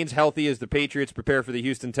and remains healthy as the Patriots prepare for the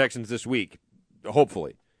Houston Texans this week,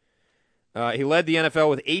 hopefully. He led the NFL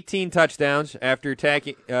with 18 touchdowns after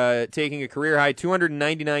taking a career-high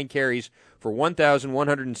 299 carries for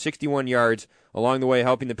 1,161 yards, along the way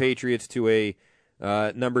helping the Patriots to a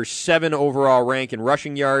number 7 overall rank in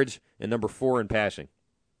rushing yards and number 4 in passing.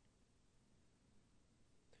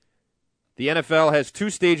 The NFL has 2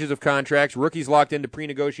 stages of contracts. Rookies locked into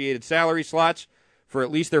pre-negotiated salary slots for at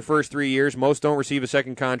least their first 3 years. Most don't receive a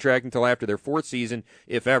second contract until after their 4th season,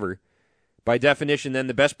 if ever. By definition, then,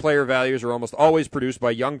 the best player values are almost always produced by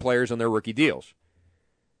young players on their rookie deals.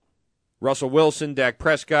 Russell Wilson, Dak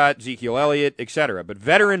Prescott, Ezekiel Elliott, etc. But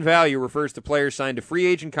veteran value refers to players signed to free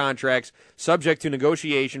agent contracts subject to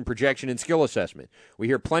negotiation, projection, and skill assessment. We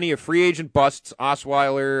hear plenty of free agent busts,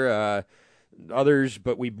 Osweiler, others,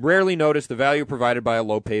 but we rarely notice the value provided by a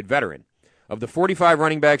low-paid veteran. Of the 45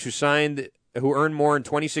 running backs who earned more in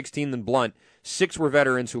 2016 than Blount, 6 were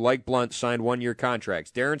veterans who, like Blount, signed one-year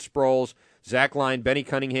contracts. Darren Sproles, Zach Line, Benny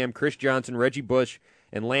Cunningham, Chris Johnson, Reggie Bush,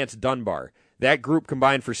 and Lance Dunbar. That group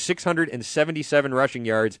combined for 677 rushing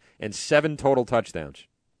yards and 7 total touchdowns.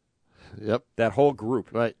 Yep. That whole group.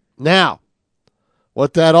 Right. Now,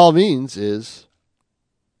 what that all means is,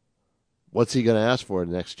 what's he going to ask for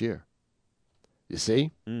next year? You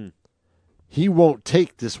see? He won't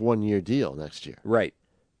take this one-year deal next year. Right.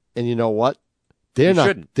 And you know what?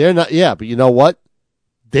 Shouldn't. They're not. Yeah, but you know what?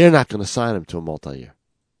 They're not going to sign him to a multi-year.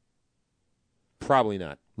 Probably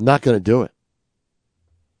not. Not going to do it.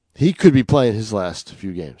 He could be playing his last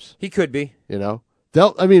few games. He could be. You know?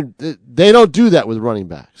 They don't do that with running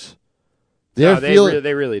backs. They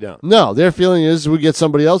really don't. No, their feeling is we get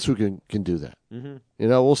somebody else who can do that. Mm-hmm. You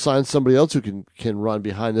know, we'll sign somebody else who can run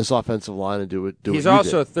behind this offensive line and do it. He's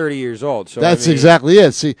also 30 years old. So that's I mean, exactly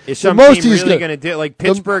it. See, is some most team he's really going to do? Like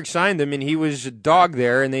Pittsburgh signed him, and he was a dog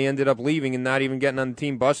there, and they ended up leaving and not even getting on the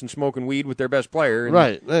team bus and smoking weed with their best player. And,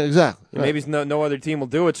 right, exactly. And maybe no other team will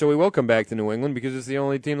do it, so he will come back to New England because it's the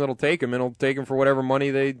only team that'll take him, and it'll take him for whatever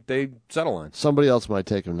money they settle on. Somebody else might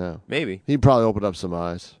take him now. Maybe he'd probably open up some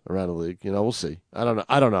eyes around the league. You know, we'll see. I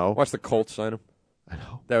don't know. Watch the Colts sign him. I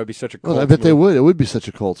know that would be such a. Well, Colts I bet move. they would. It would be such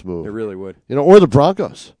a Colts move. It really would. You know, or the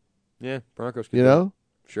Broncos. Yeah, Broncos. Could You know,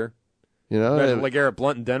 sure. You know, imagine like Garrett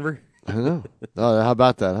Blunt in Denver. I know. Oh, how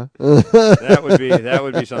about that, huh? that would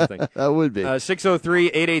be something. That would be.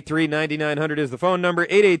 603-883-9900 is the phone number.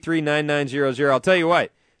 883-9900. I'll tell you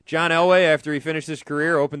what. John Elway, after he finished his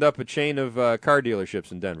career, opened up a chain of car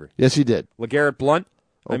dealerships in Denver. Yes, he did. LeGarrette Blunt.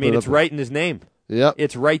 It's right in his name. Yep.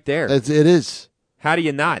 It's right there. It is. How do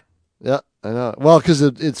you not? Yeah, I know. Well, because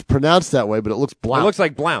it's pronounced that way, but it looks Blount. It looks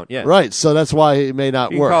like Blount, yeah. Right, so that's why it may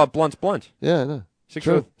not you work. You can call it Blunt's Blunt. Yeah, I know.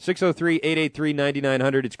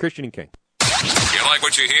 603-883-9900. It's Christian and King. You like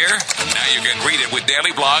what you hear? Now you can read it with daily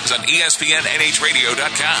blogs on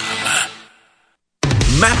ESPNNHradio.com.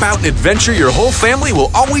 Map out an adventure your whole family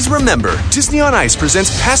will always remember. Disney on Ice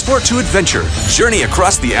presents Passport to Adventure. Journey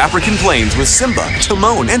across the African plains with Simba,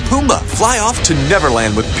 Timon, and Pumbaa. Fly off to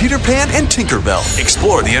Neverland with Peter Pan and Tinkerbell.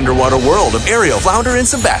 Explore the underwater world of Ariel, Flounder, and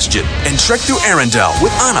Sebastian. And trek through Arendelle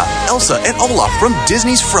with Anna, Elsa, and Olaf from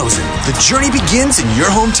Disney's Frozen. The journey begins in your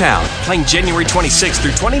hometown. Playing January 26th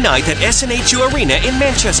through 29th at SNHU Arena in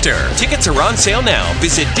Manchester. Tickets are on sale now.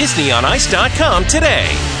 Visit DisneyOnIce.com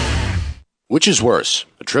today. Which is worse,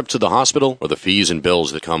 a trip to the hospital or the fees and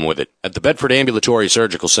bills that come with it? At the Bedford Ambulatory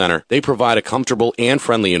Surgical Center, they provide a comfortable and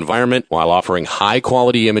friendly environment while offering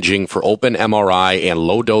high-quality imaging for open MRI and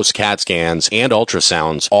low-dose CAT scans and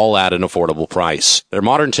ultrasounds, all at an affordable price. Their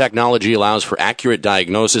modern technology allows for accurate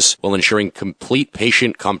diagnosis while ensuring complete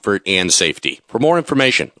patient comfort and safety. For more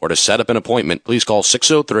information or to set up an appointment, please call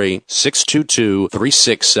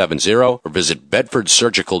 603-622-3670 or visit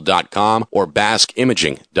bedfordsurgical.com or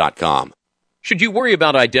baskimaging.com. Should you worry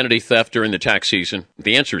about identity theft during the tax season?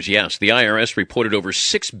 The answer is yes. The IRS reported over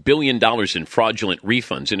 $6 billion in fraudulent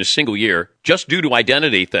refunds in a single year just due to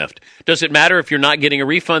identity theft. Does it matter if you're not getting a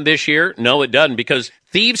refund this year? No, it doesn't, because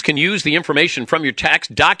thieves can use the information from your tax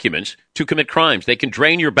documents to commit crimes. They can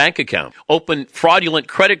drain your bank account, open fraudulent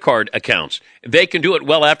credit card accounts. They can do it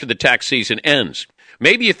well after the tax season ends.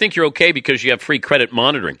 Maybe you think you're okay because you have free credit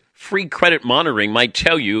monitoring. Free credit monitoring might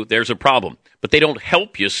tell you there's a problem, but they don't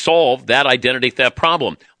help you solve that identity theft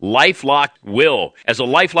problem. LifeLock will. As a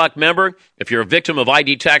LifeLock member, if you're a victim of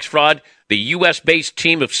ID tax fraud, the U.S.-based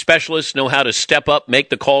team of specialists know how to step up, make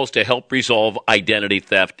the calls to help resolve identity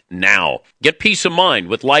theft now. Get peace of mind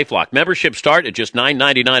with LifeLock. Membership start at just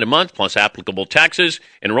 $9.99 a month, plus applicable taxes.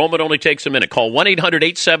 Enrollment only takes a minute. Call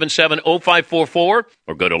 1-800-877-0544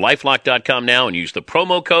 or go to LifeLock.com now and use the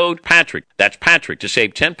promo code Patrick. That's Patrick to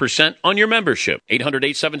save 10% on your membership.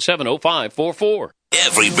 800-877-0544.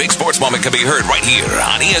 Every big sports moment can be heard right here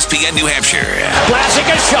on ESPN New Hampshire. Classic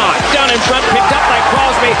a shot. Down in front, picked up by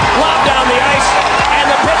Crosby. Lobbed down the ice. And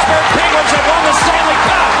the Pittsburgh Penguins have won the Stanley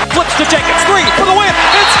Cup. Flips to Jenkins. Three for the win.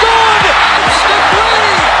 It's good! It's the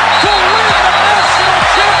three to win the national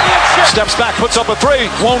championship. Steps back, puts up a three.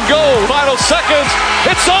 Won't go. Final seconds.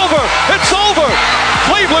 It's over. It's over.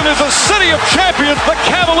 Cleveland is a city of champions. The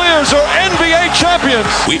Cavaliers are NBA champions.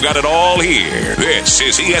 We've got it all here. This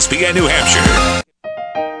is ESPN New Hampshire.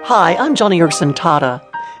 Hi, I'm Johnny Ergson Tata,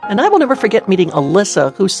 and I will never forget meeting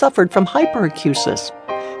Alyssa, who suffered from hyperacusis.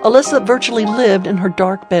 Alyssa virtually lived in her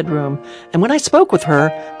dark bedroom, and when I spoke with her,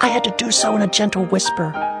 I had to do so in a gentle whisper.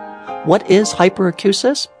 What is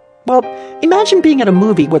hyperacusis? Well, imagine being at a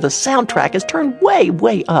movie where the soundtrack is turned way,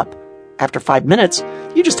 way up. After 5 minutes,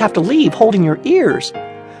 you just have to leave holding your ears.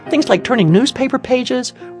 Things like turning newspaper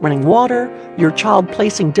pages, running water, your child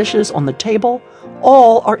placing dishes on the table,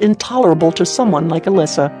 all are intolerable to someone like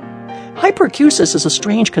Alyssa. Hyperacusis is a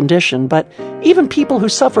strange condition, but even people who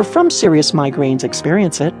suffer from serious migraines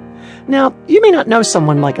experience it. Now, you may not know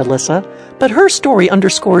someone like Alyssa, but her story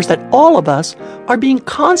underscores that all of us are being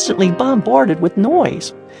constantly bombarded with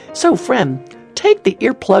noise. So, friend, take the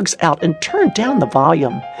earplugs out and turn down the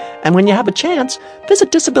volume. And when you have a chance,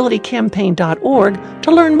 visit disabilitycampaign.org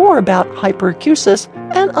to learn more about hyperacusis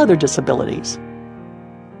and other disabilities.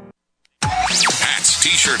 Hats,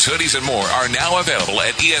 t-shirts, hoodies, and more are now available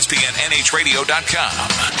at ESPNNHradio.com.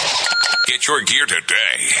 Get your gear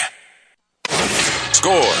today.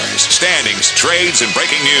 Scores, standings, trades, and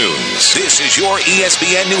breaking news. This is your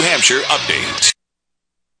ESPN New Hampshire update.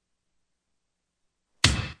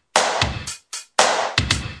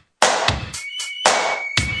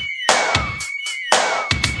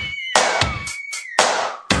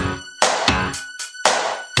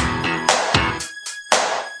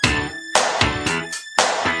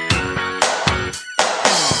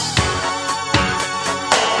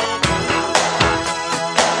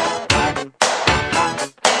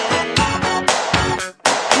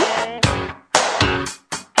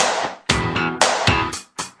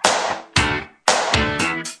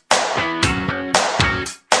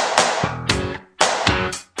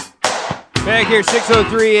 back here.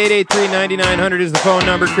 603-883-9900 is the phone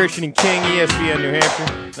number. Christian and King, ESPN New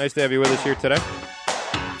Hampshire. Nice to have you with us here today.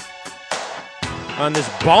 On this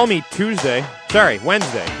balmy Tuesday. Sorry,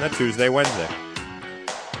 Wednesday. Not Tuesday, Wednesday.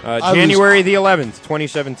 January the 11th,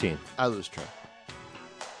 2017. I lose track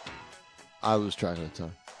of the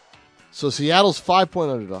time. So Seattle's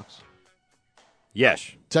 5-point underdogs.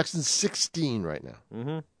 Yes. Texans 16 right now.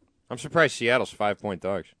 Mm-hmm. I'm surprised Seattle's 5-point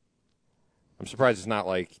dogs. I'm surprised it's not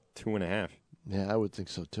like 2.5. Yeah, I would think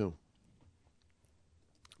so too.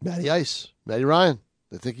 Matty Ryan.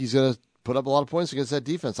 They think he's going to put up a lot of points against that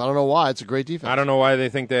defense. I don't know why. It's a great defense. I don't know why they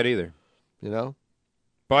think that either.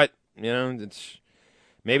 But, it's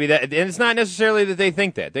maybe that, and it's not necessarily that they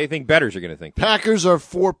think that. They think bettors are going to think that. Packers are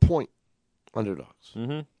 4-point underdogs.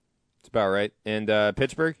 Mm-hmm. That's about right. And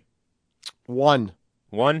Pittsburgh? 1.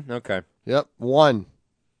 1? Okay. Yep, 1.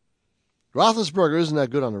 Roethlisberger isn't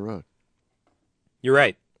that good on the road. You're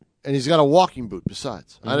right. And he's got a walking boot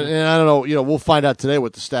besides. Mm-hmm. I don't know. We'll find out today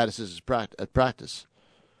what the status is at practice.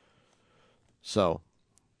 So,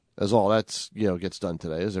 as all that's gets done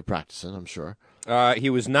today, as they're practicing, I'm sure.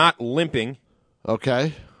 He was not limping.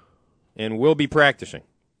 Okay. And will be practicing.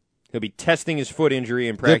 He'll be testing his foot injury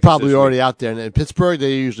and practice. They're probably already out there. And in Pittsburgh,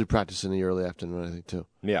 they usually practice in the early afternoon, I think, too.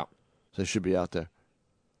 Yeah. So they should be out there.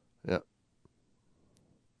 Yeah.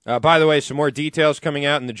 By the way, some more details coming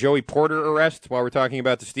out in the Joey Porter arrest while we're talking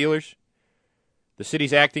about the Steelers. The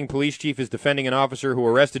city's acting police chief is defending an officer who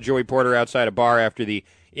arrested Joey Porter outside a bar after the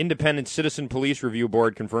Independent Citizen Police Review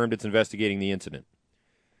Board confirmed it's investigating the incident.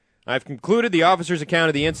 I've concluded the officer's account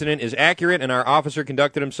of the incident is accurate and our officer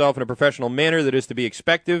conducted himself in a professional manner that is to be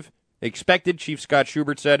expected, Chief Scott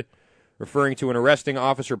Schubert said, referring to an arresting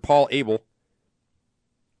officer, Paul Abel.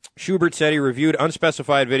 Schubert said he reviewed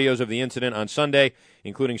unspecified videos of the incident on Sunday,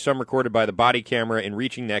 including some recorded by the body camera, in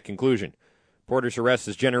reaching that conclusion. Porter's arrest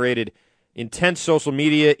has generated intense social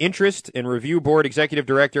media interest, and Review Board Executive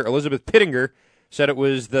Director Elizabeth Pittinger said it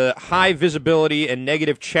was the high visibility and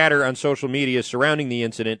negative chatter on social media surrounding the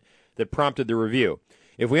incident that prompted the review.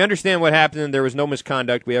 If we understand what happened and there was no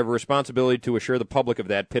misconduct, we have a responsibility to assure the public of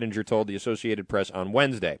that, Pittinger told the Associated Press on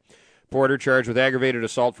Wednesday. Porter charged with aggravated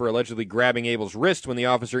assault for allegedly grabbing Abel's wrist when the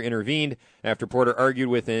officer intervened after Porter argued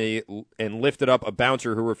with and lifted up a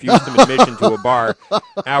bouncer who refused him admission to a bar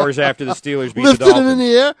hours after the Steelers beat the Dolphins. Lifted him in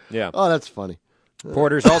the air? Yeah. Oh, that's funny.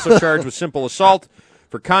 Porter's also charged with simple assault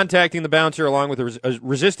for contacting the bouncer along with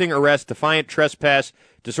resisting arrest, defiant trespass,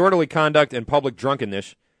 disorderly conduct, and public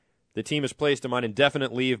drunkenness. The team has placed him on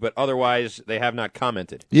indefinite leave, but otherwise they have not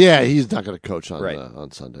commented. Yeah, he's not going to coach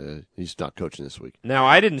on Sunday. He's not coaching this week. Now,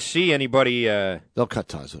 I didn't see anybody... They'll cut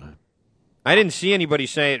ties with him. I didn't see anybody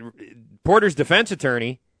saying... Porter's defense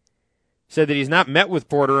attorney said that he's not met with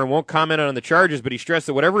Porter and won't comment on the charges, but he stressed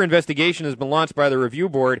that whatever investigation has been launched by the review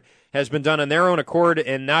board has been done on their own accord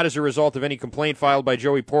and not as a result of any complaint filed by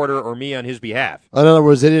Joey Porter or me on his behalf. In other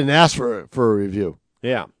words, they didn't ask for a review.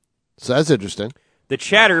 Yeah. So that's interesting. The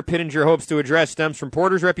chatter Pittinger hopes to address stems from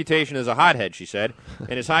Porter's reputation as a hothead, she said,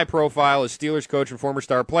 and his high profile as Steelers coach and former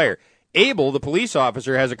star player. Abel, the police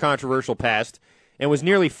officer, has a controversial past and was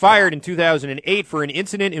nearly fired in 2008 for an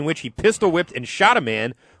incident in which he pistol whipped and shot a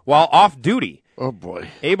man while off duty. Oh, boy.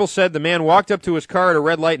 Abel said the man walked up to his car at a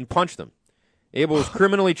red light and punched him. Abel was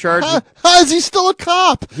criminally charged with... How is he still a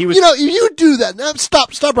cop? He was, if you do that... Now,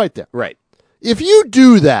 stop right there. Right. If you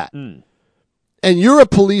do that and you're a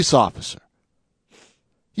police officer,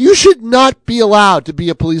 you should not be allowed to be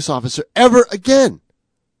a police officer ever again.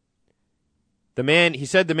 He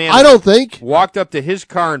said the man... I don't think. ...walked up to his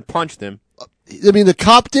car and punched him. I mean, the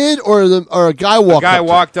cop did, or a guy walked up? A guy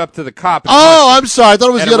walked up to the cop. I'm sorry. I thought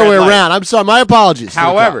it was the other way around. I'm sorry. My apologies.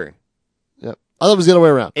 However... Yep. I thought it was the other way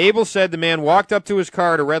around. Abel said the man walked up to his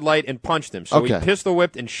car at a red light and punched him. So he pistol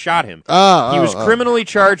whipped and shot him. He was criminally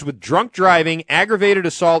charged with drunk driving, aggravated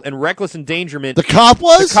assault, and reckless endangerment. The cop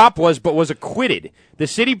was? The cop was, but was acquitted. The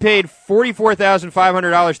city paid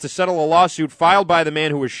 $44,500 to settle a lawsuit filed by the man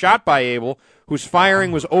who was shot by Abel, whose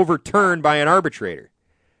firing was overturned by an arbitrator.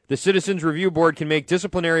 The Citizens Review Board can make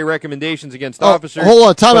disciplinary recommendations against officers. Hold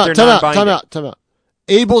on. Time out.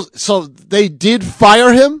 Abel, so they did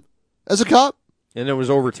fire him as a cop? And it was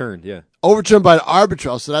overturned, yeah. Overturned by an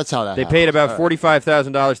arbitrator, so that's how that happened. They paid about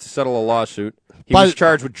 $45,000 to settle a lawsuit. He was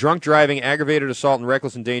charged with drunk driving, aggravated assault, and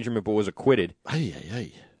reckless endangerment, but was acquitted.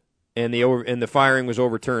 And the firing was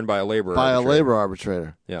overturned by a labor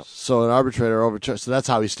arbitrator. Yeah. So an arbitrator overturned. So that's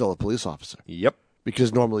how he's still a police officer. Yep.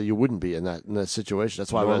 Because normally you wouldn't be in that situation.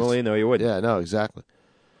 That's why no, you wouldn't. Yeah, no, exactly.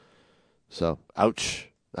 So, ouch,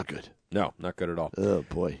 not good. No, not good at all. Oh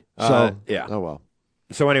boy. So yeah. Oh well.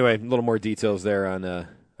 So anyway, a little more details there on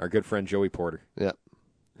our good friend Joey Porter. Yep.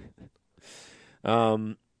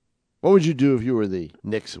 What would you do if you were the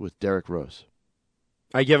Knicks with Derrick Rose?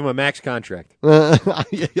 I give him a max contract.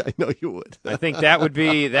 I know you would. I think that would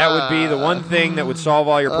be the one thing that would solve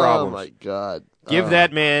all your problems. Oh my God! Give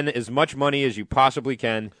that man as much money as you possibly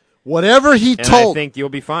can. Whatever he and told, I think you'll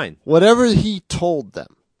be fine. Whatever he told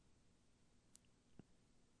them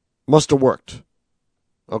must have worked.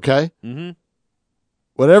 Okay. Mm-hmm.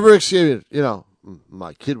 Whatever excuse,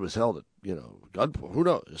 my kid was held at, God, who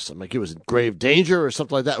knows? My kid was in grave danger or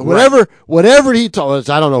something like that. Right. Whatever he told us,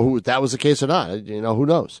 I don't know who that was the case or not. Who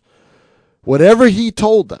knows? Whatever he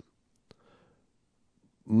told them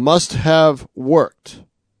must have worked.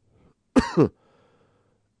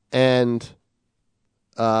 And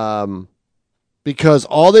because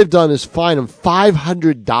all they've done is fine him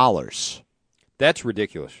 $500. That's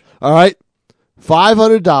ridiculous. All right?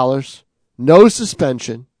 $500, no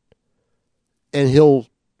suspension, and he'll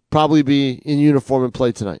probably be in uniform and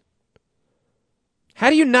play tonight. How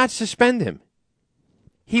do you not suspend him?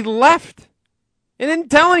 He left and didn't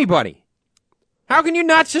tell anybody. How can you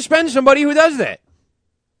not suspend somebody who does that?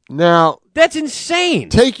 Now, that's insane.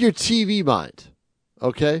 Take your TV mind,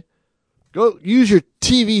 okay? Go use your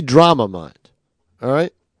TV drama mind, all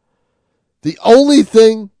right? The only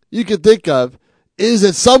thing you can think of is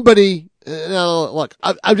that somebody, look,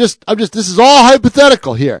 I'm just, this is all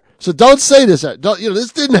hypothetical here. So don't say this.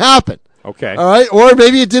 This didn't happen. Okay. All right? Or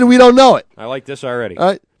maybe it did, we don't know it. I like this already. All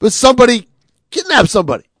right? But somebody kidnapped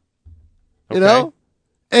somebody, and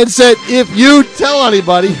said, if you tell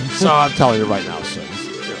anybody, so I'm telling you right now, so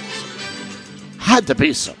had to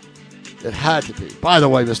be so. It had to be. By the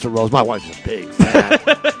way, Mr. Rose, my wife's a big fan.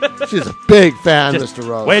 She's a big fan, Mr.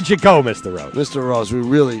 Rose. Where'd you go, Mr. Rose? Mr. Rose,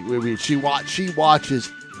 she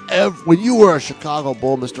watches when you were a Chicago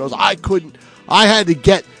Bull, Mr. Rose, I had to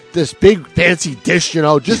get this big fancy dish,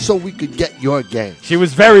 just so we could get your game. She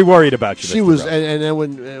was very worried about you, She Mr. was, Rose. and then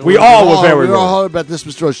when we all were very we were all worried about this,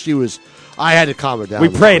 Mr. Rose, I had to calm her down. We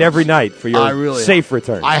Mr. prayed Rose. every night for your safe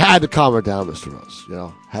return. I had to calm her down, Mr.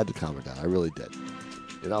 Rose. Had to calm her down. I really did.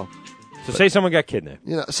 So say someone got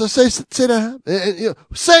kidnapped. So say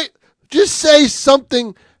that. Just say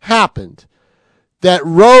something happened that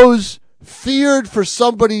Rose feared for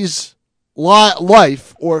somebody's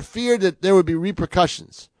life or feared that there would be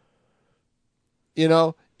repercussions.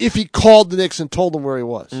 If he called the Knicks and told them where he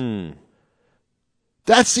was.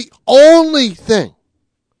 That's the only thing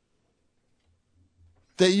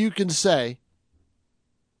that you can say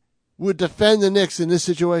would defend the Knicks in this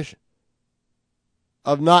situation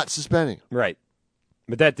of not suspending him. Right.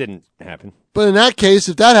 But that didn't happen. But in that case,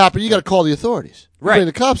 if that happened, you got to call the authorities. Right. Bring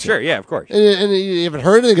the cops Sure, in. yeah, of course. And you haven't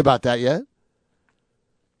heard anything about that yet.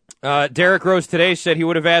 Derrick Rose today said he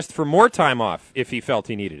would have asked for more time off if he felt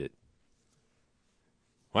he needed it.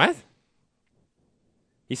 What?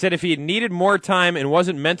 He said if he had needed more time and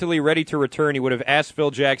wasn't mentally ready to return, he would have asked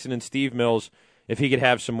Phil Jackson and Steve Mills if he could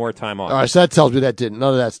have some more time off. All right, so that tells me that didn't.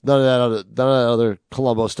 None of that other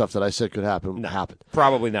Colombo stuff that I said could happen happened.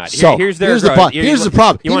 Probably not. So here's the problem.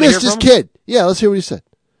 He missed his kid. Yeah, let's hear what he said.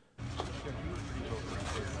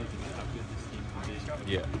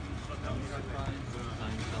 Yeah.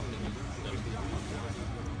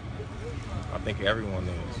 I think everyone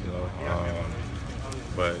is,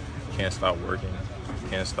 but can't stop working.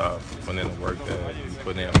 Can't stop putting in the work that you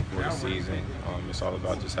put in for the season. It's all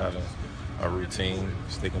about just having a routine,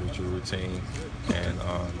 sticking with your routine, and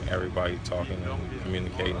everybody talking and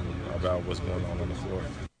communicating about what's going on the floor.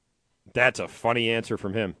 That's a funny answer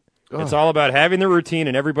from him. It's all about having the routine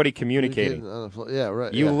and everybody communicating. Yeah,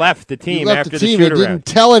 right. You left the team after the shoot and didn't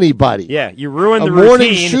tell anybody. Yeah, you ruined the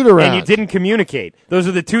morning routine shoot-around. and you didn't communicate. Those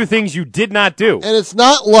are the two things you did not do. And it's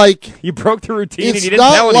not like you broke the routine and you didn't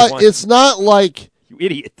tell anyone. It's not like you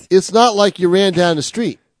idiot. It's not like you ran down the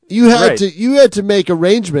street. You had to make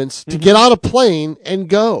arrangements to get on a plane and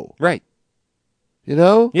go. Right.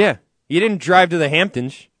 Yeah. You didn't drive to the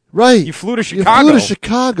Hamptons. Right. You flew to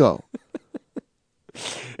Chicago.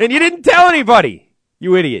 And you didn't tell anybody,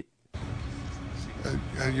 you idiot.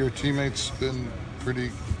 Your teammates been pretty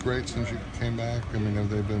great since you came back? I mean, have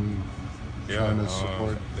they been trying to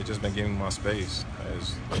support? They've just been giving me my space,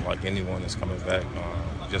 as like anyone that's coming back.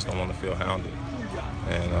 Just don't want to feel hounded.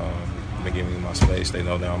 And been giving me my space. They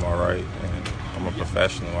know that I'm all right, and I'm a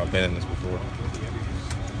professional. I've been in this before.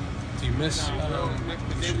 Do you miss Chicago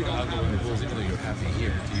and the Bulls, even though you're happy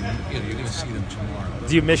here? You're going to see them tomorrow.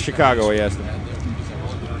 Do you miss Chicago? I asked him.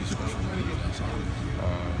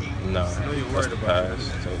 No, that's the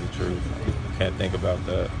past, to tell you the truth. Can't think about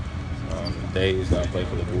that. The days that I played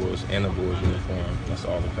for the Bulls in the Bulls uniform, that's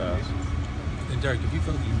all the past. And Derek, if you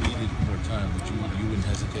felt you needed more time, you wouldn't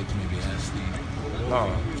hesitate to maybe ask Steve?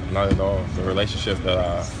 No, not at all. The relationship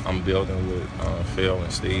that I'm building with Phil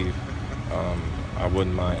and Steve, I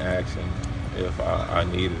wouldn't mind asking if I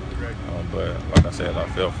needed it. But like I said, I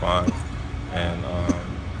feel fine. And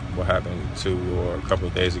what happened 2 or a couple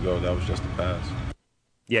of days ago, that was just the past.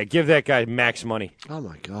 Yeah, give that guy max money. Oh,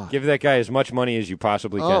 my God. Give that guy as much money as you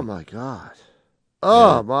possibly can. Oh, my God.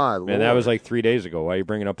 Oh, yeah. my Lord. Man, that was like 3 days ago. Why are you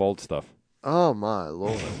bringing up old stuff? Oh, my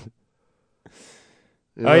Lord.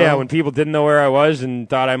 Yeah, when people didn't know where I was and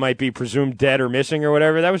thought I might be presumed dead or missing or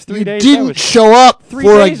whatever, that was 3 days. You didn't show up for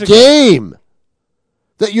a game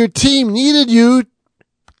that your team needed you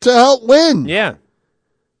to help win. Yeah.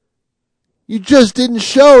 You just didn't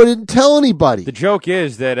show, didn't tell anybody. The joke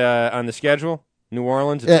is that on the schedule, New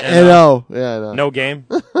Orleans, I know. No game.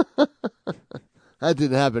 That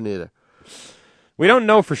didn't happen either. We don't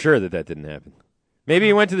know for sure that didn't happen. Maybe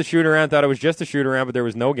he went to the shoot-around, thought it was just a shoot-around, but there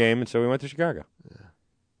was no game, and so he went to Chicago. Yeah.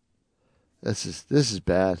 This is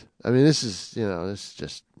bad. I mean, this is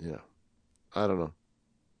just, I don't know.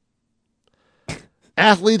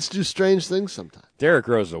 Athletes do strange things sometimes. Derrick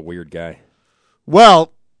Rose is a weird guy.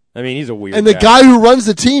 Well, I mean, he's a weird guy. And the guy who runs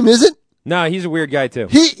the team isn't? No, he's a weird guy too.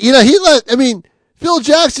 Phil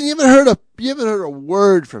Jackson, you haven't heard a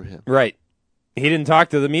word from him. Right. He didn't talk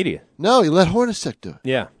to the media. No, he let Hornacek do it.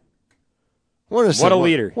 Yeah. Hornacek, what a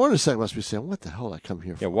leader. Hornacek must be saying, what the hell did I come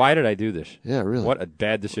here for? Yeah, why did I do this? Yeah, really. What a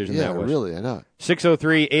bad decision that was. Yeah, really, I know.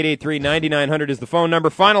 603-883-9900 is the phone number.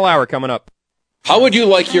 Final hour coming up. How would you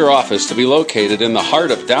like your office to be located in the heart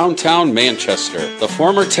of downtown Manchester? The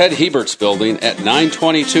former Ted Hebert's building at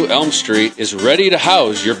 922 Elm Street is ready to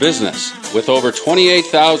house your business. With over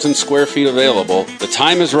 28,000 square feet available, the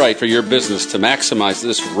time is right for your business to maximize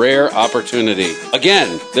this rare opportunity.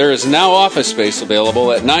 Again, there is now office space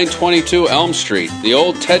available at 922 Elm Street, the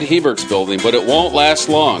old Ted Hebert's building, but it won't last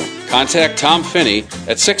long. Contact Tom Finney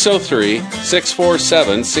at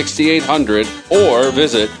 603-647-6800 or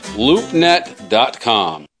visit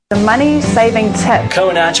loopnet.com. The money-saving tip.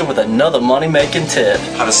 Coming at you with another money-making tip.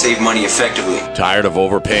 How to save money effectively. Tired of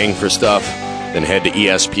overpaying for stuff? Then head to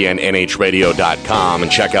ESPNNHradio.com and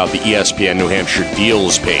check out the ESPN New Hampshire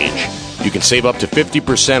deals page. You can save up to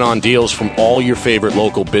 50% on deals from all your favorite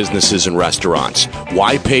local businesses and restaurants.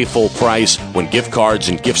 Why pay full price when gift cards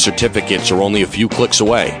and gift certificates are only a few clicks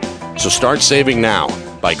away? So start saving now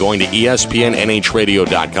by going to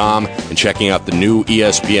ESPNNHradio.com and checking out the new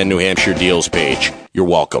ESPN New Hampshire deals page. You're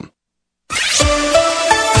welcome.